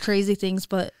most crazy things,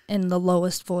 but in the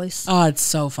lowest voice. Oh, it's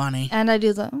so funny. And I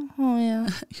do the, oh yeah,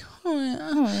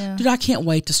 oh yeah. Dude, I can't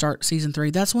wait to start season 3.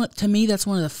 That's one of the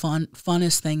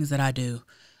funnest things that I do,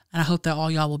 and I hope that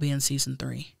all y'all will be in season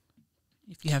 3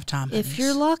 if you have time. If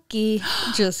you're lucky.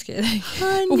 Just kidding.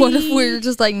 Honey. What if we're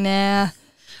just like, nah?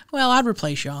 Well, I'd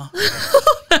replace y'all.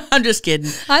 I'm just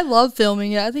kidding. I love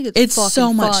filming it. I think it's fucking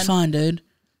so much fun. fun, dude.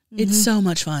 Mm-hmm. It's so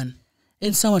much fun.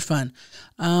 It's so much fun.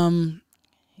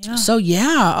 Yeah. So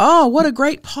yeah. Oh, what a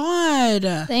great pod.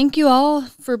 Thank you all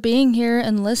for being here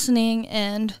and listening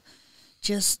and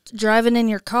just driving in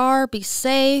your car. Be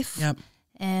safe. Yep.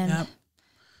 And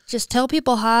just tell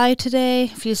people hi today.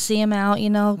 If you see them out,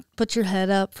 put your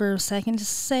head up for a second.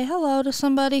 Just say hello to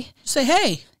somebody. Say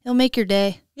hey. It'll make your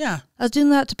day. Yeah. I was doing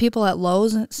that to people at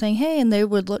Lowe's and saying hey, and they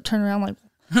would turn around like,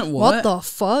 what the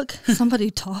fuck? Somebody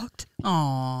talked.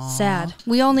 Aww. Sad.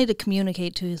 We all need to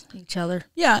communicate to each other.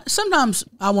 Yeah, sometimes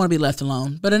I want to be left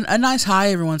alone, but a nice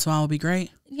hi every once in a while would be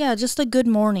great. Yeah, just a good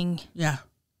morning. Yeah.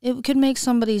 It could make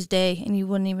somebody's day, and you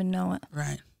wouldn't even know it.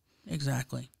 Right.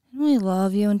 Exactly. We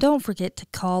love you, and don't forget to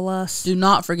call us. Do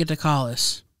not forget to call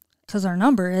us. Because our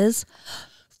number is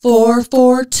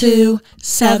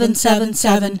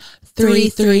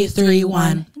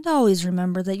 442-777-3331. And always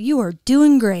remember that you are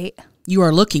doing great. You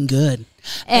are looking good.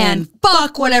 And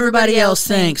fuck what everybody else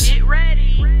thinks. Get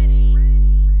ready.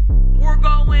 We're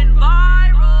going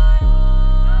viral.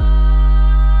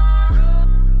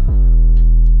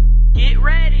 Get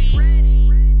ready.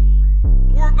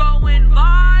 We're going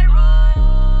viral.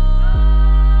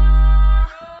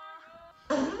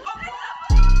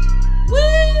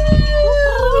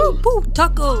 Woo!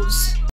 Tacos.